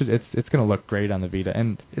 Yeah, you should. It's going to look great on the Vita.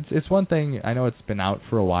 And it's one thing, I know it's been out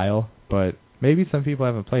for a while, but maybe some people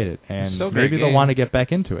haven't played it, and maybe they'll want to get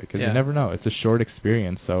back into it, because you never know. It's a short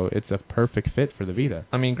experience, so it's a perfect fit for the Vita.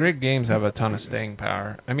 I mean, great games have a ton of staying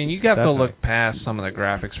power. I mean, you got to look past some of the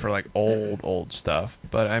graphics for like old stuff,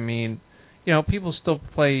 but I mean, people still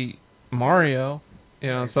play Mario,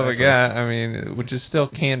 and stuff like that. I mean, which is still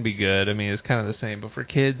can be good. I mean, it's kind of the same, but for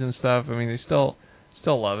kids and stuff, I mean, they still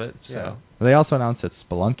love it. So. Yeah. They also announced that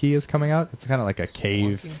Spelunky is coming out. It's kind of like a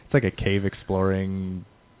cave. It's like a cave exploring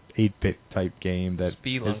 8-bit type game that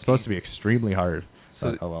is supposed to be extremely hard.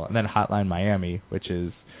 And then Hotline Miami, which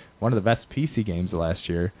is one of the best PC games of last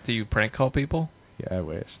year. Do you prank call people? Yeah, I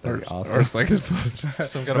wish. That'd be awesome. Or it's like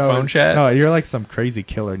some kind of phone chat? No, you're like some crazy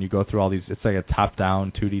killer, and you go through all these. It's like a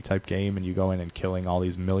top-down 2D type game, and you go in and killing all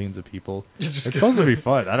these millions of people. It's supposed to be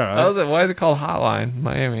fun. I don't know. Why is it called Hotline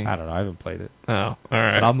Miami? I don't know. I haven't played it. Oh, all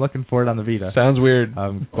right. But I'm looking for it on the Vita. Sounds weird.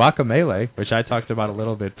 Guacamelee, which I talked about a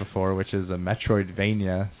little bit before, which is a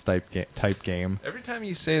Metroidvania type game. Every time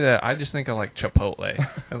you say that, I just think of like Chipotle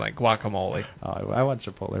and like guacamole. Oh, I want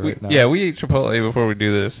Chipotle right now. Yeah, we eat Chipotle before we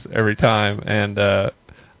do this every time, and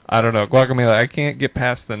I don't know, guacamole. I can't get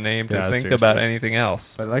past the name to think about anything else.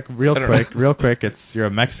 But like real quick, you're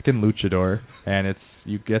a Mexican luchador, and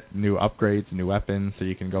you get new upgrades, new weapons, so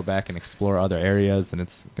you can go back and explore other areas, and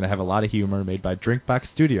it's going to have a lot of humor, made by Drinkbox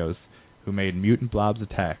Studios, who made Mutant Blobs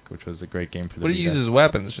Attack, which was a great game for the Vita. What do you use as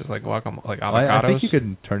weapons? Just like guacamole, like avocados? I think you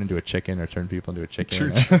could turn into a chicken or turn people into a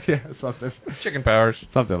chicken. Yeah, something. Chicken powers.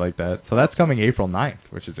 Something like that. So that's coming April 9th,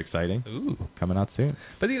 which is exciting. Ooh. Coming out soon.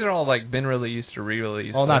 But these are all like been released or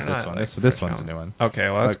re-released. Oh, not this one. Like this one's a new one. Okay,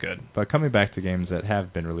 well that's good. But coming back to games that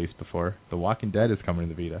have been released before, The Walking Dead is coming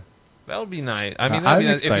to the Vita. That would be nice. I mean, I'm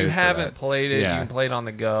if excited you for haven't that. played it, Yeah. you can play it on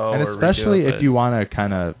the go. And or especially redo it, if you want to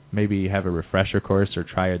kind of maybe have a refresher course or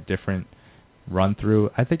try a different run through,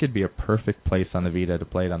 I think it'd be a perfect place on the Vita to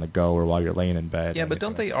play it on the go or while you're laying in bed. Yeah, but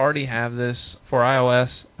don't they already have this for iOS?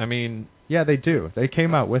 I mean... Yeah, they do. They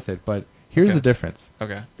came out with it, but here's the difference.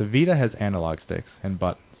 Okay. The Vita has analog sticks and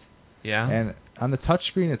buttons. Yeah. And on the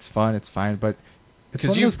touchscreen, it's fun, it's fine, but it's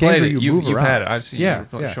one of you've those games played where it. you move You've around. had it. I've seen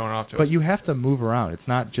you showing off to it. But you have to move around. It's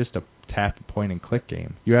not just a tap, point, and click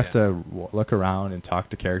game. You have to look around and talk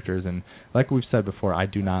to characters. And like we've said before, I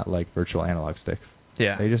do not like virtual analog sticks.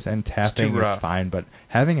 Yeah. They just end tapping is fine, but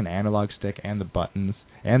having an analog stick and the buttons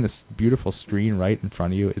and this beautiful screen right in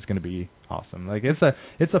front of you is going to be awesome. Like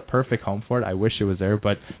it's a perfect home for it. I wish it was there,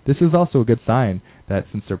 but this is also a good sign that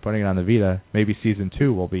since they're putting it on the Vita, maybe Season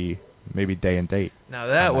 2 will be maybe day and date. Now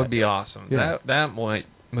that would be awesome. Yeah. That might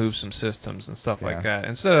move some systems and stuff like that.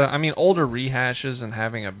 Instead of, I mean, older rehashes and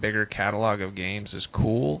having a bigger catalog of games is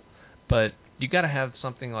cool, but you got to have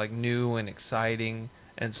something like new and exciting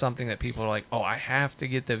and something that people are like, oh, I have to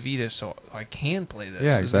get the Vita so I can play this.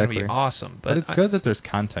 Yeah, It's exactly. going to be awesome. But it's good that there's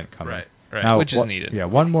content coming. Right, now, which is needed. Yeah,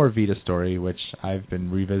 one more Vita story, which I've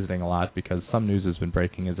been revisiting a lot because some news has been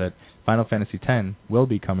breaking, is that Final Fantasy X will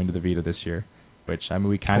be coming to the Vita this year, which, I mean,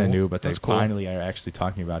 we kind of knew, but they finally are actually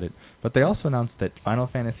talking about it. But they also announced that Final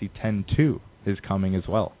Fantasy X-2 is coming as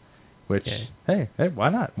well, which, hey, why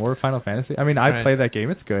not? More Final Fantasy? I mean, I played that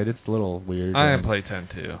game. It's good. It's a little weird. I haven't played 10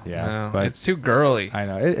 too. Yeah. No, but it's too girly. I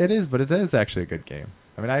know. It is, but it is actually a good game.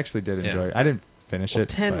 I mean, I actually did enjoy it. I didn't finish it.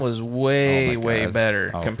 10 was way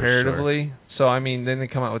better comparatively. Sure. So, I mean, then they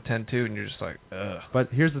come out with 10-2, and you're just like, ugh. But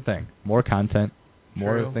here's the thing. More content.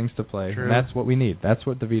 More things to play. True. And that's what we need. That's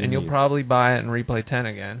what the Vita needs. And you'll probably buy it and replay 10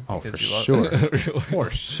 again. Oh, for you sure.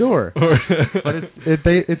 For sure. But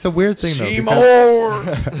it's a weird thing, though.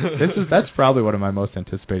 That's probably one of my most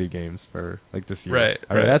anticipated games for like this year. Right.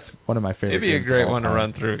 I mean, that's one of my favorite games. It'd be a great one to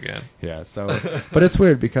run through again. Yeah. So, but it's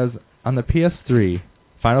weird because on the PS3,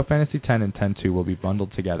 Final Fantasy X and X-2 will be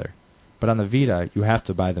bundled together, but on the Vita, you have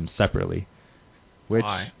to buy them separately. Which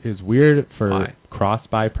is weird for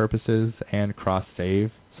cross-buy purposes and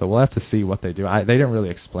cross-save. So we'll have to see what they do. They didn't really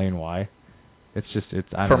explain why. It's just I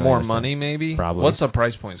don't for really more understand. Money, maybe. Probably. What's the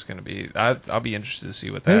price point going to be? I'll be interested to see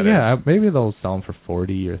what that is. Yeah, maybe they'll sell them for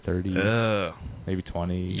 40 or 30, maybe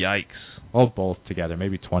 20. Yikes! Well, both together,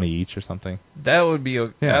 maybe 20 each or something. That would be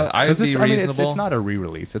I'd be reasonable. I mean, it's not a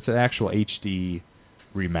re-release. It's an actual HD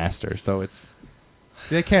remaster. So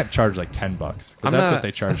they can't charge like $10. That's what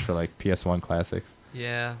they charge for like PS1 classics.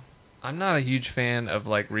 Yeah. I'm not a huge fan of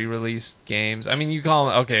like re-release games. I mean, you call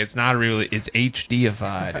them, okay, it's not a re-release, it's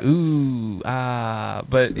HD-ified.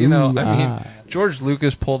 But, you know, I mean, George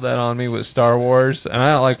Lucas pulled that on me with Star Wars, and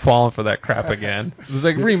I don't like falling for that crap again. It was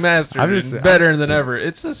like remastered and better than ever.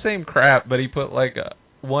 It's the same crap, but he put like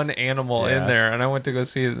one animal in there, and I went to go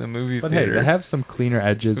see it in the movie theater. But hey, to have some cleaner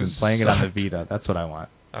edges and playing it on the Vita, that's what I want.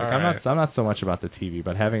 Like, I'm not so much about the TV,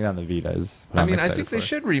 but having it on the Vita is. I mean, I think they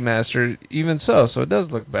should remaster even so it does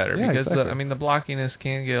look better because exactly. the blockiness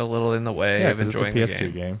can get a little in the way of enjoying it's a the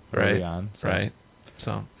PS2 game right? early on. So. Right.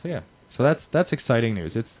 So that's exciting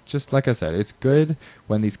news. It's just like I said, it's good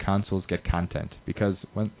when these consoles get content because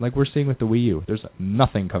when like we're seeing with the Wii U, there's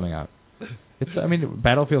nothing coming out.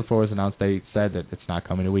 Battlefield 4 was announced. They said that it's not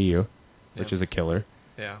coming to Wii U, which is a killer.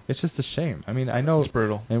 Yeah. It's just a shame. I mean, I know it's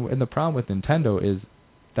brutal. And the problem with Nintendo is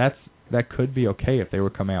that could be okay if they were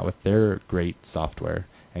coming out with their great software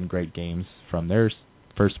and great games from their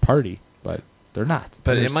first party, but they're not.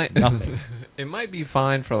 But There's it might nothing. It might be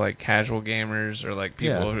fine for like casual gamers or like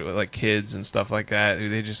people who, like kids and stuff like that who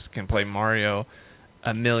they just can play Mario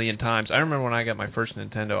a million times. I remember when I got my first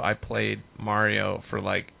Nintendo, I played Mario for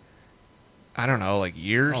like I don't know, like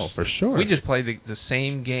years. Oh, for sure. We just played the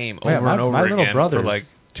same game over and over again for like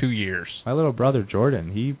 2 years. My little brother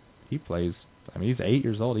Jordan, he plays. I mean, he's 8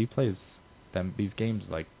 years old. He plays these games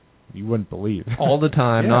like you wouldn't believe. All the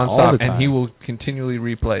time, nonstop, all the time. and he will continually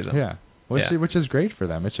replay them. Yeah, which is great for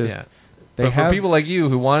them. It's just but for people like you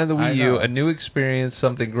who wanted the Wii U, a new experience,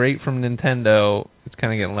 something great from Nintendo, it's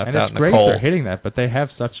kind of getting left out in the cold. And it's great they're hitting that, but they have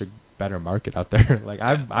such a better market out there. Like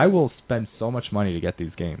I will spend so much money to get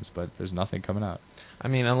these games, but there's nothing coming out. I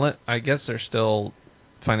mean, I guess they're still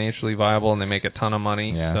financially viable and they make a ton of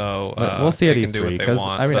money. Yeah. So we'll see at they can do what E3 they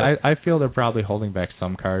want. I mean, I feel they're probably holding back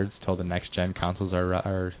some cards till the next gen consoles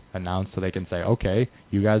are announced, so they can say, okay,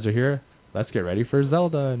 you guys are here. Let's get ready for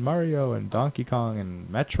Zelda and Mario and Donkey Kong and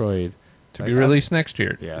Metroid. To be released next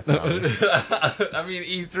year. Yeah. I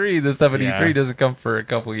mean, E3, the stuff at E3 doesn't come for a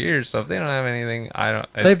couple of years, so if they don't have anything,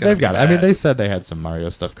 They've got it. I mean, they said they had some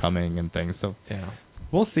Mario stuff coming and things, so. Yeah.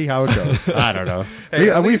 We'll see how it goes. I don't know. Hey,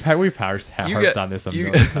 We've harped on this a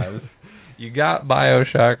million times. You got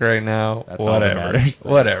BioShock right now. That's all that matters.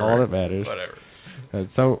 Whatever. All that matters. Whatever.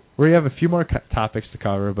 So we have a few more topics to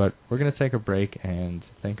cover, but we're going to take a break and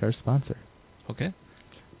thank our sponsor. Okay.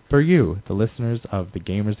 For you, the listeners of The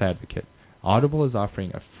Gamer's Advocate, Audible is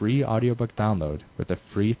offering a free audiobook download with a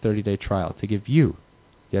free 30-day trial to give you,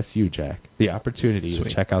 yes you, Jack, the opportunity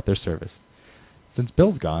to check out their service. Since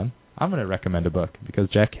Bill's gone, I'm going to recommend a book because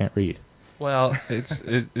Jack can't read. Well,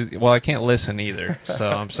 I can't listen either, so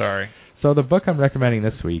I'm sorry. So the book I'm recommending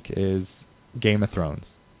this week is Game of Thrones.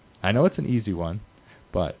 I know it's an easy one,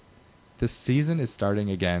 but this season is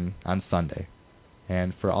starting again on Sunday.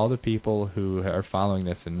 And for all the people who are following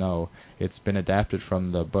this and know, it's been adapted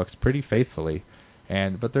from the books pretty faithfully.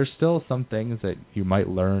 But there's still some things that you might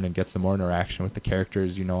learn and get some more interaction with the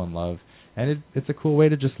characters you know and love. And it's a cool way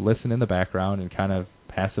to just listen in the background and kind of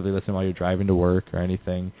passively listen while you're driving to work or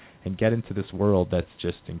anything and get into this world that's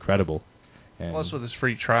just incredible. And plus, with this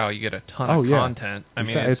free trial, you get a ton of content. I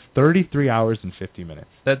mean, it's 33 hours and 50 minutes.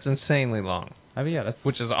 That's insanely long. I mean, yeah,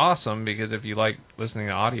 which is awesome because if you like listening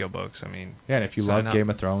to audiobooks, I mean, yeah, and if you love Game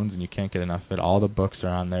of Thrones and you can't get enough of it, all the books are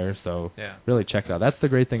on there. So really check it out. That's the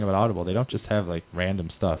great thing about Audible. They don't just have like random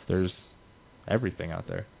stuff. There's everything out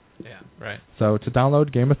there. Yeah, right. So to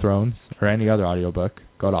download Game of Thrones or any other audiobook,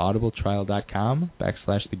 go to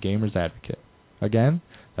audibletrial.com/thegamersadvocate. Again,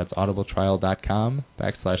 that's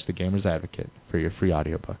audibletrial.com/thegamersadvocate for your free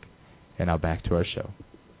audiobook. And now back to our show.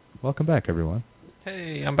 Welcome back, everyone.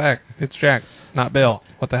 Hey, I'm back. It's Jack, not Bill.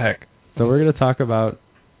 What the heck? So we're going to talk about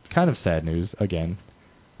kind of sad news again.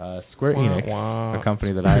 Square Enix, a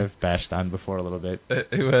company that I've bashed on before a little bit.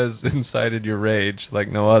 Who has incited your rage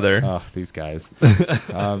like no other. Oh, these guys.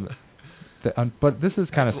 But this is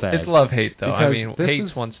kind of sad. It's love-hate, though. I mean,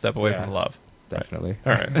 hate's one step away from love. Definitely.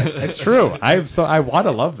 All right. It's true. I want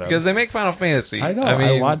to love them. Because they make Final Fantasy. I know. I mean,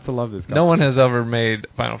 I want to love this company. No one has ever made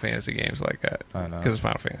Final Fantasy games like that. I know. Because it's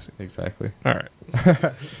Final Fantasy. Exactly. All right.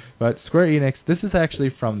 But Square Enix, this is actually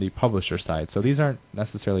from the publisher side. So these aren't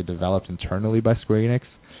necessarily developed internally by Square Enix,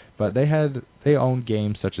 but they own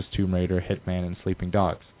games such as Tomb Raider, Hitman, and Sleeping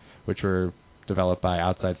Dogs, which were developed by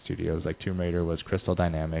outside studios. Like Tomb Raider was Crystal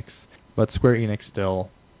Dynamics, but Square Enix still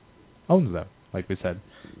owns them, like we said.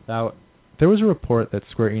 Now, there was a report that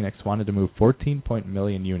Square Enix wanted to move 14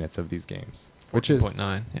 million units of these games.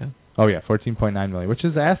 14.9, yeah. Oh, yeah, 14.9 million, which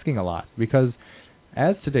is asking a lot, because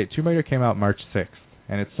as to date, Tomb Raider came out March 6th,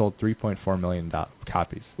 and it sold 3.4 million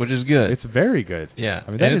copies. Which is good. It's very good. Yeah,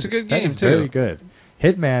 I mean, it's a good game, too. Very good.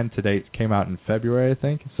 Hitman to date came out in February, I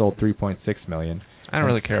think. It sold 3.6 million. I don't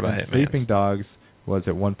really care about Hitman. Sleeping Dogs was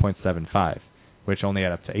at 1.75, which only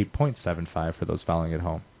added up to 8.75 for those following at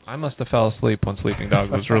home. I must have fell asleep when Sleeping Dogs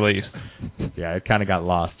was released. Yeah, it kind of got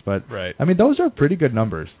lost, but right. I mean, those are pretty good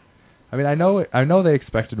numbers. I mean, I know they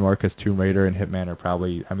expected more because Tomb Raider and Hitman are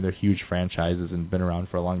probably, I mean, they're huge franchises and been around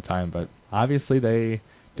for a long time, but obviously they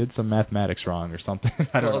did some mathematics wrong or something.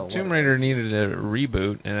 I don't know. Tomb Raider needed a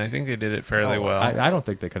reboot, and I think they did it fairly well. I don't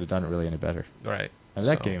think they could have done it really any better. Right. I mean,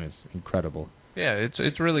 that game is incredible. Yeah,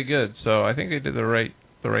 it's really good. So I think they did the right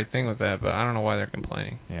thing with that, but I don't know why they're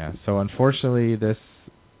complaining. Yeah. So unfortunately, this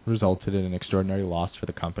resulted in an extraordinary loss for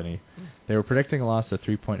the company. They were predicting a loss of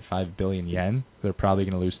 3.5 billion yen. They're probably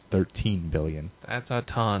going to lose 13 billion. That's a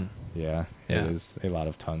ton. Yeah, it is a lot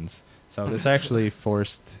of tons. So this actually forced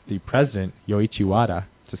the president, Yoichi Wada,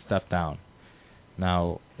 to step down.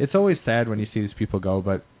 Now, it's always sad when you see these people go,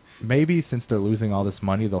 but maybe since they're losing all this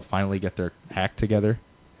money, they'll finally get their act together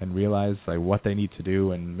and realize like what they need to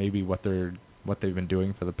do, and maybe what they've been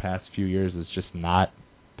doing for the past few years is just not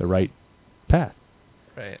the right path.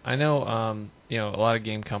 Right. I know, a lot of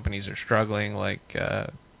game companies are struggling. Like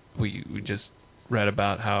we just read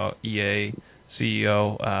about how EA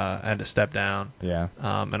CEO had to step down. Yeah.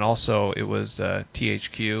 And also it was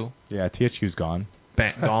THQ. Yeah, THQ's gone.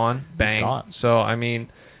 Gone. Bang. Gone. So I mean,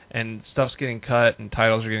 and stuff's getting cut, and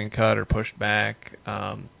titles are getting cut or pushed back.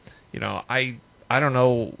 I don't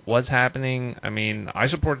know what's happening. I mean, I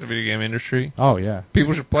support the video game industry. Oh yeah.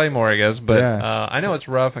 People should play more, I guess. But yeah. I know it's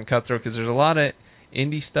rough and cutthroat because there's a lot of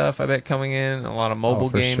indie stuff, I bet, coming in, a lot of mobile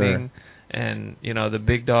gaming, sure. And the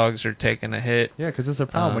big dogs are taking a hit. Yeah, because it's a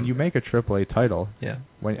problem when you make a AAA title. Yeah.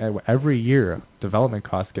 When every year development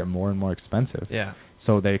costs get more and more expensive. Yeah.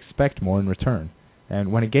 So they expect more in return.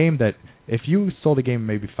 And when a game that, if you sold a game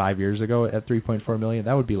maybe 5 years ago at 3.4 million,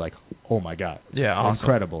 that would be like, oh my god, yeah, awesome.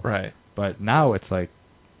 Incredible. Right. But now it's like,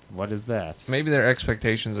 what is that? Maybe their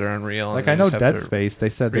expectations are unreal. Like I know Dead Space,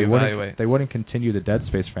 they said they wouldn't continue the Dead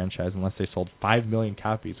Space franchise unless they sold 5 million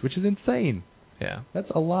copies, which is insane. Yeah. That's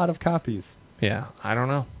a lot of copies. Yeah, I don't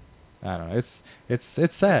know. I don't know.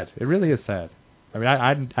 It's sad. It really is sad. I mean,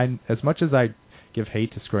 I as much as I give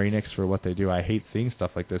hate to Square Enix for what they do, I hate seeing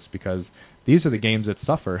stuff like this because these are the games that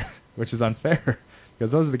suffer, which is unfair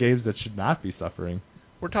because those are the games that should not be suffering.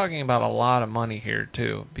 We're talking about a lot of money here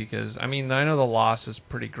too, because I mean I know the loss is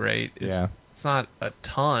pretty great. It's not a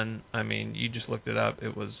ton. I mean, you just looked it up.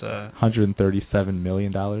 It was $137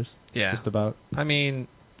 million. Yeah. Just about. I mean,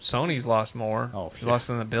 Sony's lost more. Oh, It's lost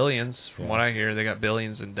in the billions. From what I hear, they got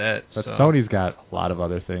billions in debt. But so. Sony's got a lot of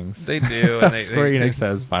other things. They do. And Square Enix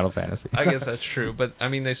has Final Fantasy. I guess that's true. But, I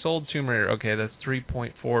mean, they sold Tomb Raider. Okay, that's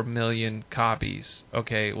 3.4 million copies.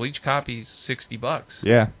 Okay, well, each copy's $60.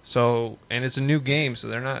 Yeah. So, and it's a new game, so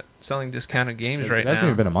they're not selling discounted games right now. It hasn't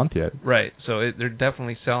even been a month yet. Right. So they're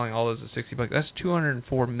definitely selling all those at $60. That's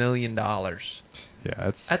 $204 million.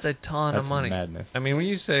 Yeah, that's a ton of money. Madness. I mean, when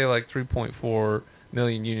you say like 3.4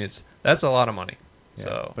 million units, that's a lot of money. Yeah.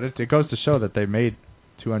 So. But it goes to show that they made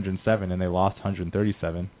 207 and they lost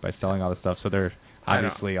 137 by selling all this stuff. So they're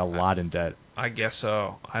obviously a lot in debt. I guess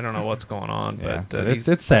so. I don't know what's going on, but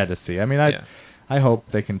it's sad to see. I mean, I hope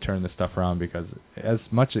they can turn this stuff around because as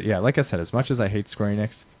much as like I said, as much as I hate Square Enix,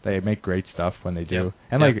 they make great stuff when they do.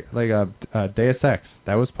 Yep. And Deus Ex,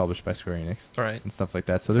 that was published by Square Enix. Right. And stuff like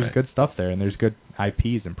that. So there's good stuff there, and there's good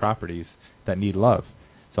IPs and properties that need love.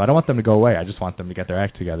 So I don't want them to go away. I just want them to get their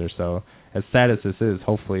act together. So as sad as this is,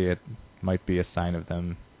 hopefully it might be a sign of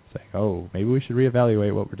them saying, oh, maybe we should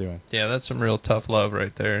reevaluate what we're doing. Yeah, that's some real tough love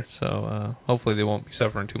right there. So hopefully they won't be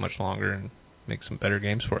suffering too much longer and make some better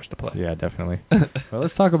games for us to play. Yeah, definitely. Well,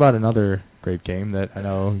 let's talk about another great game that I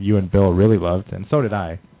know you and Bill really loved, and so did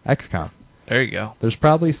I. XCOM. There you go. There's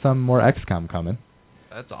probably some more XCOM coming.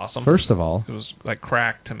 That's awesome. First of all, it was like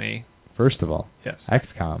crack to me. Yes.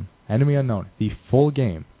 XCOM, Enemy Unknown, the full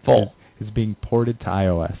game is being ported to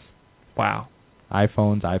iOS. Wow.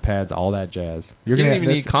 iPhones, iPads, all that jazz. You don't even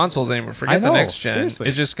need consoles anymore. Forget the next gen. Seriously.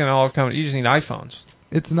 It's just going to all come. You just need iPhones.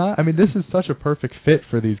 It's not. I mean, this is such a perfect fit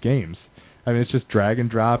for these games. I mean, it's just drag and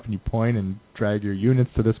drop, and you point and drag your units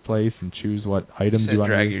to this place and choose what items you want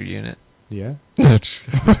to drag your unit. Yeah. It's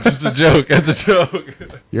a joke. It's a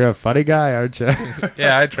joke. You're a funny guy, aren't you?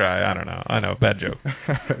 Yeah, I try. I don't know. I know. Bad joke.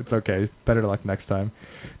 It's okay. Better luck next time.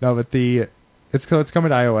 No, but it's coming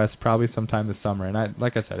to iOS probably sometime this summer, and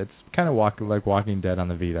like I said, it's kind of like Walking Dead on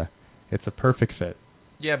the Vita. It's a perfect fit.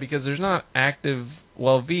 Yeah, because there's not active,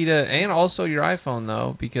 Vita and also your iPhone,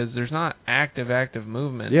 though, because there's not active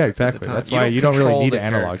movement. Yeah, exactly. That's why you don't really need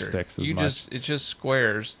analog sticks as much. It's just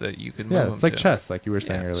squares that you can move. Yeah, it's like chess, like you were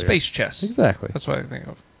saying earlier. Space chess. Exactly. That's what I think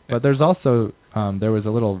of. Yeah. But there's also, there was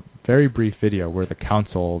a little, very brief video where the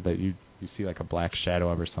console that you see like a black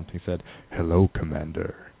shadow of or something said, "Hello,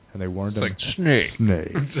 Commander." And they warned him. Like Snake.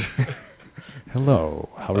 Hello,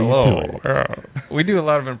 how are you doing? We do a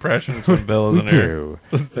lot of impressions when Bill isn't here.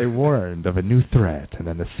 They warned of a new threat, and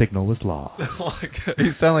then the signal was lost.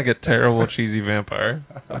 You sound like a terrible, cheesy vampire.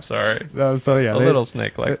 I'm sorry. No, so yeah, little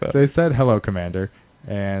snake like that. They said, "Hello, Commander,"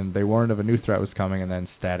 and they warned of a new threat was coming, and then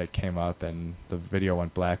static came up, and the video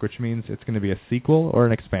went black, which means it's going to be a sequel or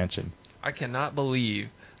an expansion. I cannot believe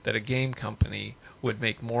that a game company would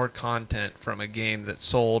make more content from a game that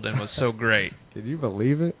sold and was so great. Can you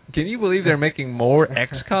believe it? Can you believe they're making more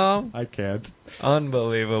XCOM? I can't.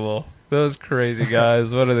 Unbelievable. Those crazy guys.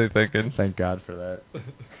 What are they thinking? Thank God for that.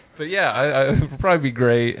 But yeah, it would probably be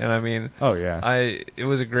great. And I mean, oh yeah, it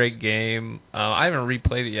was a great game. I haven't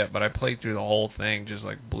replayed it yet, but I played through the whole thing, just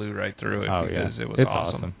like blew right through it because it was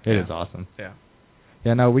awesome. It is awesome. Yeah.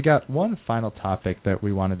 Yeah. Now we got one final topic that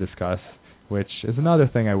we want to discuss, which is another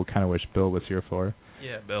thing I would kind of wish Bill was here for.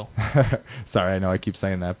 Yeah, Bill. Sorry, I know I keep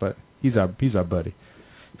saying that, but he's our buddy.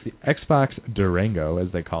 The Xbox Durango,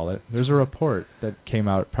 as they call it, there's a report that came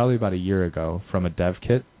out probably about a year ago from a dev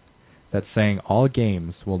kit that's saying all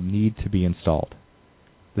games will need to be installed.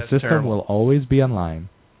 The system will always be online,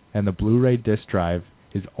 and the Blu-ray disc drive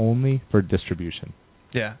is only for distribution.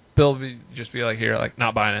 Yeah. Bill would just be like, here, like,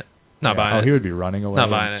 not buying it. Not buying it. Oh, he would be running away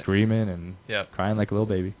and screaming and Yep. crying like a little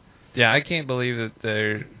baby. Yeah, I can't believe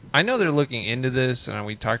that I know they're looking into this, and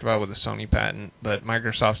we talked about it with the Sony patent, but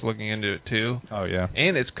Microsoft's looking into it too. Oh, yeah.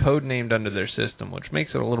 And it's codenamed under their system, which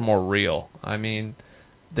makes it a little more real. I mean,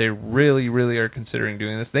 they really, really are considering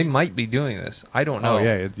doing this. They might be doing this. I don't know. Oh,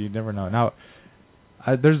 yeah, you never know. Now,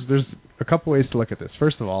 there's a couple ways to look at this.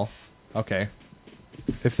 First of all, okay,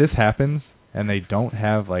 if this happens and they don't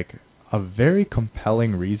have, like, a very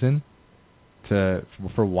compelling reason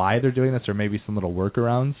for why they're doing this, or maybe some little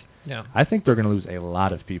workarounds, yeah, I think they're going to lose a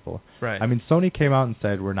lot of people. Right. I mean, Sony came out and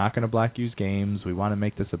said, we're not going to black use games. We want to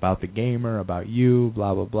make this about the gamer, about you,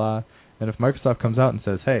 blah, blah, blah. And if Microsoft comes out and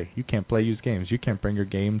says, hey, you can't play used games. You can't bring your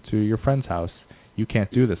game to your friend's house. You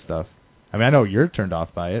can't do this stuff. I mean, I know you're turned off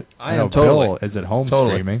by it. I know am totally. Bill is at home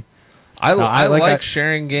Totally. streaming. I like I-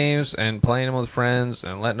 sharing games and playing them with friends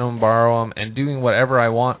and letting them borrow them and doing whatever I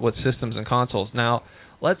want with systems and consoles. Now,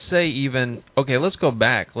 let's say let's go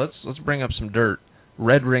back. Let's bring up some dirt.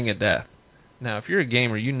 Red Ring of Death. Now, if you're a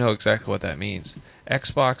gamer, you know exactly what that means.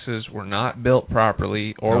 Xboxes were not built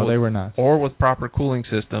properly, they were not, or with proper cooling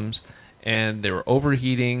systems, and they were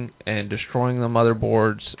overheating and destroying the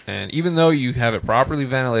motherboards. And even though you have it properly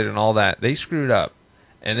ventilated and all that, they screwed up,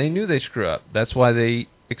 and they knew they screwed up. That's why they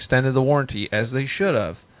extended the warranty, as they should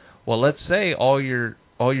have. Well, let's say all your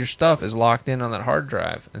stuff is locked in on that hard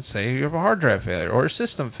drive, and say you have a hard drive failure or a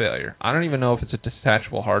system failure. I don't even know if it's a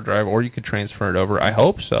detachable hard drive or you could transfer it over. I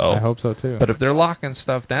hope so. I hope so too. But if they're locking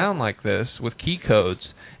stuff down like this with key codes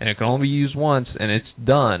and it can only be used once and it's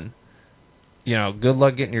done, good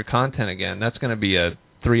luck getting your content again. That's going to be a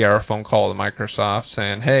 3-hour phone call to Microsoft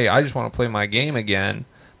saying, "Hey, I just want to play my game again."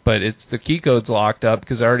 But it's the key code's locked up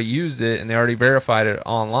because I already used it and they already verified it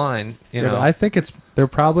online. You know, but I think they're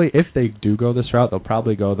probably, if they do go this route, they'll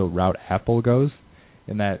probably go the route Apple goes,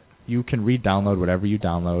 in that you can re-download whatever you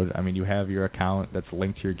download. I mean, you have your account that's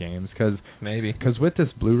linked to your games. Because with this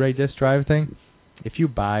Blu-ray disc drive thing, if you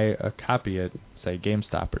buy a copy at, say,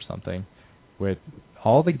 GameStop or something, with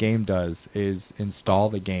all the game does is install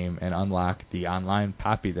the game and unlock the online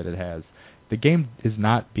copy that it has. The game is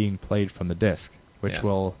not being played from the disc, which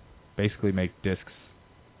will basically make discs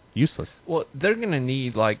useless. Well, they're going to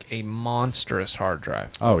need like a monstrous hard drive.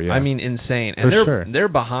 Oh, yeah. I mean, insane. And sure. They're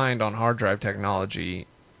behind on hard drive technology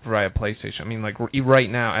via PlayStation. I mean, like right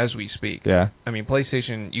now as we speak. Yeah. I mean,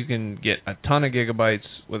 PlayStation, you can get a ton of gigabytes.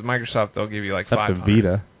 With Microsoft, they'll give you like Except 500. the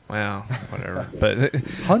Vita. Well, whatever. But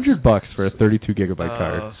 $100 for a 32 gigabyte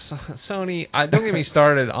card. Sony, don't get me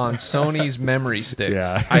started on Sony's memory stick.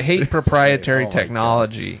 Yeah. I hate proprietary Oh my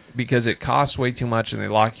technology because it costs way too much and they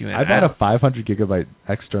lock you in. I bought a 500 gigabyte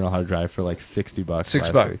external hard drive for like $60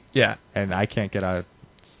 $6. week. Yeah. And I can't get a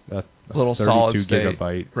little 32 solid state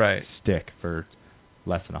gigabyte stick for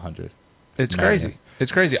less than 100. It's crazy.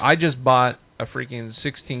 It's crazy. I just bought a freaking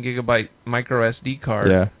 16 gigabyte micro SD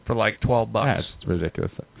card for like $12. That's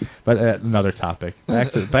ridiculous. But another topic.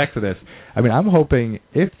 Back to this. I mean, I'm hoping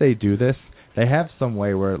if they do this, they have some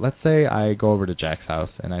way where, let's say I go over to Jack's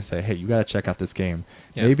house and I say, "Hey, you got to check out this game."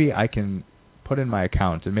 Yeah. Maybe I can put in my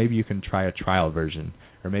account and maybe you can try a trial version,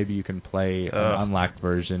 or maybe you can play an unlocked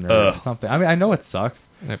version or something. I mean, I know it sucks,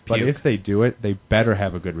 but if they do it, they better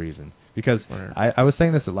have a good reason. Because I was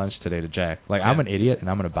saying this at lunch today to Jack. Like, I'm an idiot, and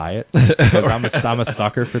I'm going to buy it. Because I'm a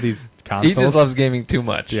sucker for these consoles. He just loves gaming too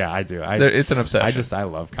much. Yeah, I do. It's an obsession. I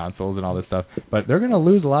love consoles and all this stuff. But they're going to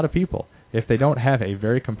lose a lot of people if they don't have a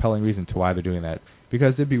very compelling reason to why they're doing that.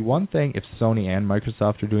 Because it'd be one thing if Sony and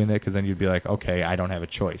Microsoft are doing that, because then you'd be like, okay, I don't have a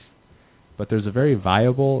choice. But there's a very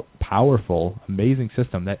viable, powerful, amazing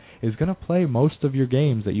system that is going to play most of your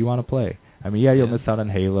games that you want to play. I mean, you'll miss out on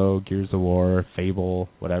Halo, Gears of War, Fable,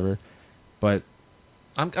 whatever. But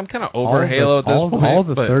I'm kind of over Halo at this point. All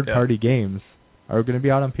the third-party games are going to be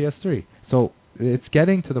out on PS3. So it's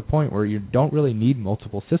getting to the point where you don't really need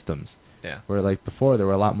multiple systems. Yeah. Where, like, before there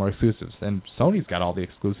were a lot more exclusives. And Sony's got all the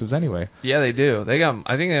exclusives anyway. Yeah, they do.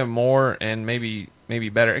 I think they have more and maybe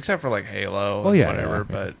better, except for, like, Halo and whatever.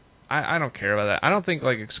 Yeah. But I don't care about that. I don't think,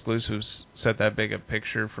 like, exclusives set that big a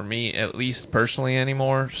picture for me, at least personally,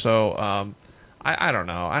 anymore. So I don't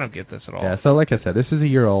know. I don't get this at all. Yeah, so like I said, this is a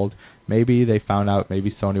year old. Maybe they found out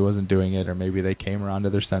maybe Sony wasn't doing it, or maybe they came around to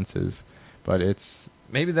their senses. But it's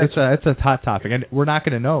a hot topic, and we're not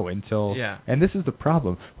going to know until. Yeah. And this is the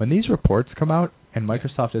problem: when these reports come out and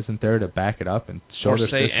Microsoft isn't there to back it up and show their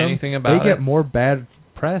say system, anything about they get more bad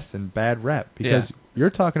press and bad rep because you're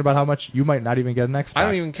talking about how much you might not even get an Xbox. I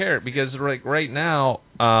don't even care because right now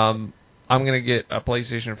I'm going to get a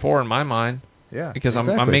PlayStation 4 in my mind. Yeah, because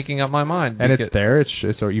I'm making up my mind. And it's there.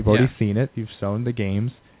 So you've already seen it. You've shown the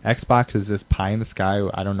games. Xbox is this pie in the sky.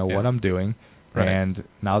 I don't know what I'm doing. Right. And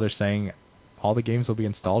now they're saying all the games will be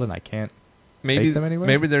installed and I can't take them anywhere.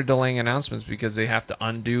 Maybe they're delaying announcements because they have to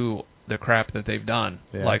undo the crap that they've done,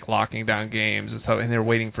 like locking down games and stuff. And they're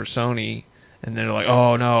waiting for Sony. And they're like,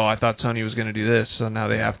 oh, no, I thought Sony was going to do this. So now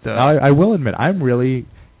they have to. Now, I will admit, I'm really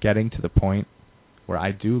getting to the point where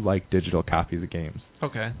I do like digital copies of games.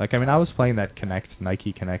 Okay. Like, I mean, I was playing that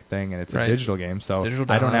Nike Connect thing, and it's a digital game, so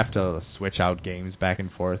I don't have to switch out games back and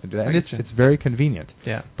forth and do that. And it's very convenient.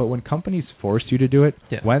 Yeah. But when companies force you to do it,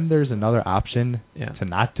 when there's another option to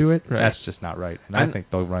not do it, that's just not right. And I think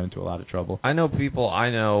they'll run into a lot of trouble. I know people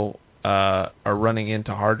are running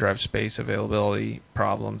into hard drive space availability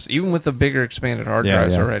problems, even with the bigger expanded hard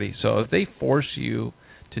drives already. So if they force you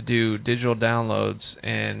to do digital downloads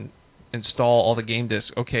and install all the game discs.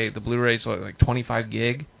 Okay, the Blu-ray's like 25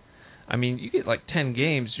 gig. I mean, you get like 10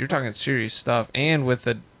 games. You're talking serious stuff. And with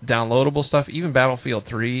the downloadable stuff, even Battlefield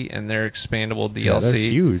 3 and their expandable DLC. Yeah, they're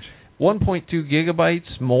huge. 1.2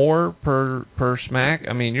 gigabytes more per smack.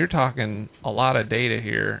 I mean, you're talking a lot of data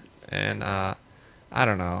here. And I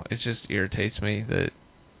don't know. It just irritates me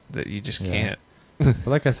that you just can't. But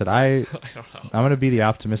like I said, I don't know. I'm going to be the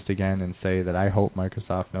optimist again and say that I hope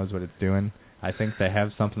Microsoft knows what it's doing. I think they have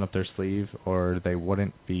something up their sleeve, or they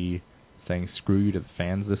wouldn't be saying screw you to the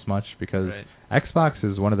fans this much, because Xbox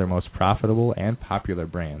is one of their most profitable and popular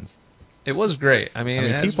brands. It was great. I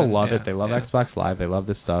mean people love it. They love Xbox Live. They love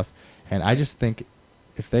this stuff. And I just think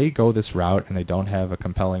if they go this route and they don't have a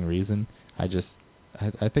compelling reason, I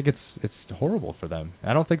think it's horrible for them.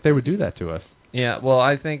 I don't think they would do that to us. Yeah, well,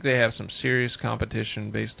 I think they have some serious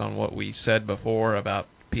competition based on what we said before about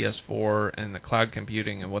PS4 and the cloud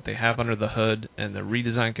computing and what they have under the hood and the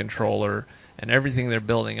redesigned controller and everything they're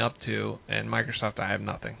building up to. And Microsoft, I have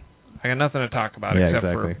nothing. I got nothing to talk about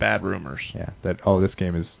except for bad rumors. Yeah, that, this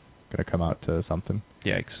game is going to come out to something.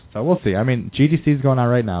 Yikes. So we'll see. I mean, GDC is going on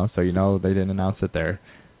right now, so they didn't announce it there.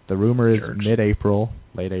 The rumor is mid-April,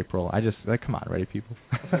 late April. Come on, ready, people?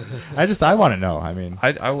 I want to know. I mean,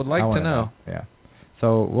 I would like to know. Yeah.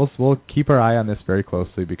 So we'll keep our eye on this very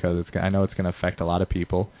closely, because I know it's going to affect a lot of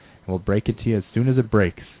people, and we'll break it to you as soon as it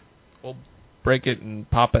breaks. We'll break it and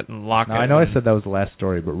pop it and lock it. I know I said that was the last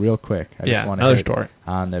story, but real quick, I just want to another hit story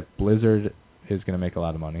on that Blizzard is going to make a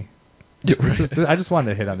lot of money. Yeah, right. I just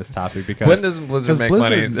wanted to hit on this topic because when doesn't Blizzard make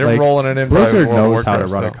money? They're rolling it in. Blizzard knows World how to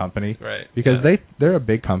run a company, right? Because they're a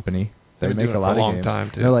big company. They make a lot of games.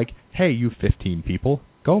 Time too. They're like, hey, you 15 people,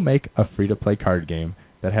 go make a free-to-play card game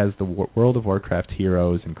that has the World of Warcraft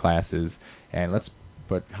heroes and classes, and let's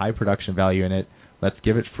put high production value in it. Let's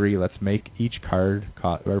give it free. Let's make each card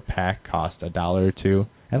or pack cost $1 or $2,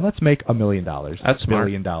 and let's make $1 million. That's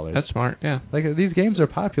smart. $1 billion. That's smart. Yeah. Like, these games are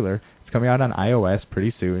popular. It's coming out on iOS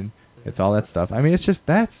pretty soon. It's all that stuff. I mean,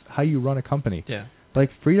 that's how you run a company. Yeah. Like,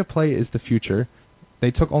 free-to-play is the future. They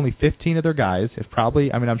took only 15 of their guys.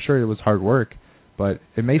 I'm sure it was hard work, but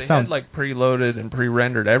it may sound... They had, preloaded and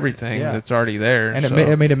pre-rendered everything that's already there. And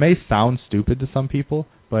it may sound stupid to some people,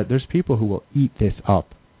 but there's people who will eat this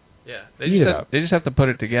up. Yeah. They just have to put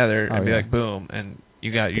it together and be like, boom, and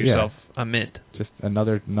you got yourself a mint. Just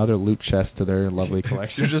another loot chest to their lovely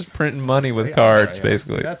collection. You're just printing money with cards,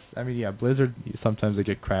 basically. Blizzard, sometimes they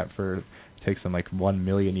get crap for... It takes them 1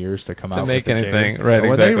 million years to come out to make with anything, game. right?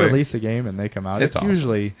 When exactly. they release a game and they come out, it's awesome.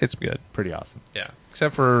 usually good, pretty awesome. Yeah,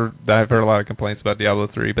 except for I've heard a lot of complaints about Diablo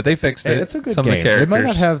 3, but they fixed it. It's a good some game. Of the characters, it might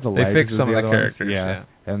not have the legs. They fixed some of the characters, yeah,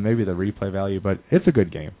 and maybe the replay value, but it's a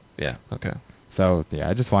good game. Yeah. Okay. So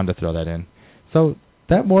I just wanted to throw that in. So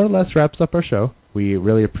that more or less wraps up our show. We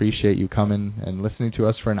really appreciate you coming and listening to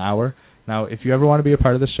us for an hour. Now, if you ever want to be a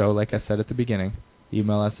part of the show, like I said at the beginning,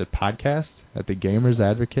 email us at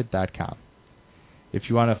podcast@thegamersadvocate.com. If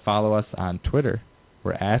you want to follow us on Twitter,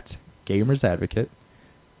 we're at GamersAdvocate.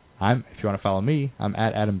 If you want to follow me, I'm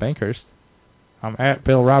at Adam Bankhurst. I'm at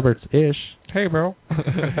Bill Roberts-ish. Hey, bro.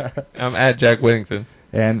 I'm at Jack Whittington.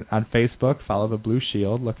 And on Facebook, follow the Blue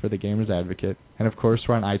Shield. Look for the Gamers Advocate. And, of course,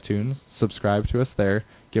 we're on iTunes. Subscribe to us there.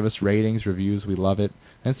 Give us ratings, reviews. We love it.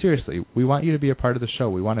 And seriously, we want you to be a part of the show.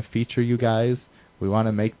 We want to feature you guys. We want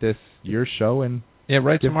to make this your show and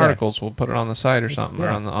write some articles. We'll put it on the site or something, or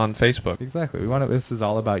on Facebook. Exactly. This is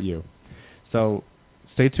all about you. So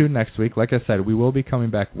stay tuned next week. Like I said, we will be coming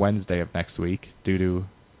back Wednesday of next week due to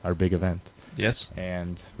our big event. Yes.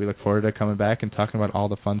 And we look forward to coming back and talking about all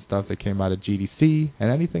the fun stuff that came out of GDC and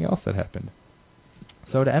anything else that happened.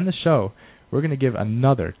 So to end the show, we're going to give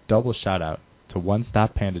another double shout-out to One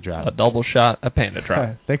Stop Panda Drop. A double shot, a Panda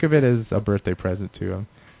Drop. Think of it as a birthday present to him.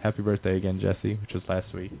 Happy birthday again, Jesse, which was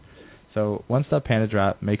last week. So One Stop Panda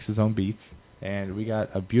Drop makes his own beats, and we got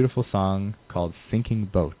a beautiful song called Sinking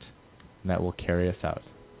Boat, and that will carry us out.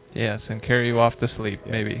 Yes, and carry you off to sleep,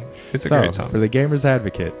 maybe. It's a great song. For the Gamers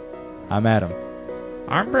Advocate, I'm Adam.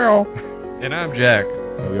 I'm Bill. And I'm Jack.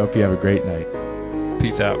 And we hope you have a great night.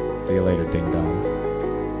 Peace out. See you later, ding dong.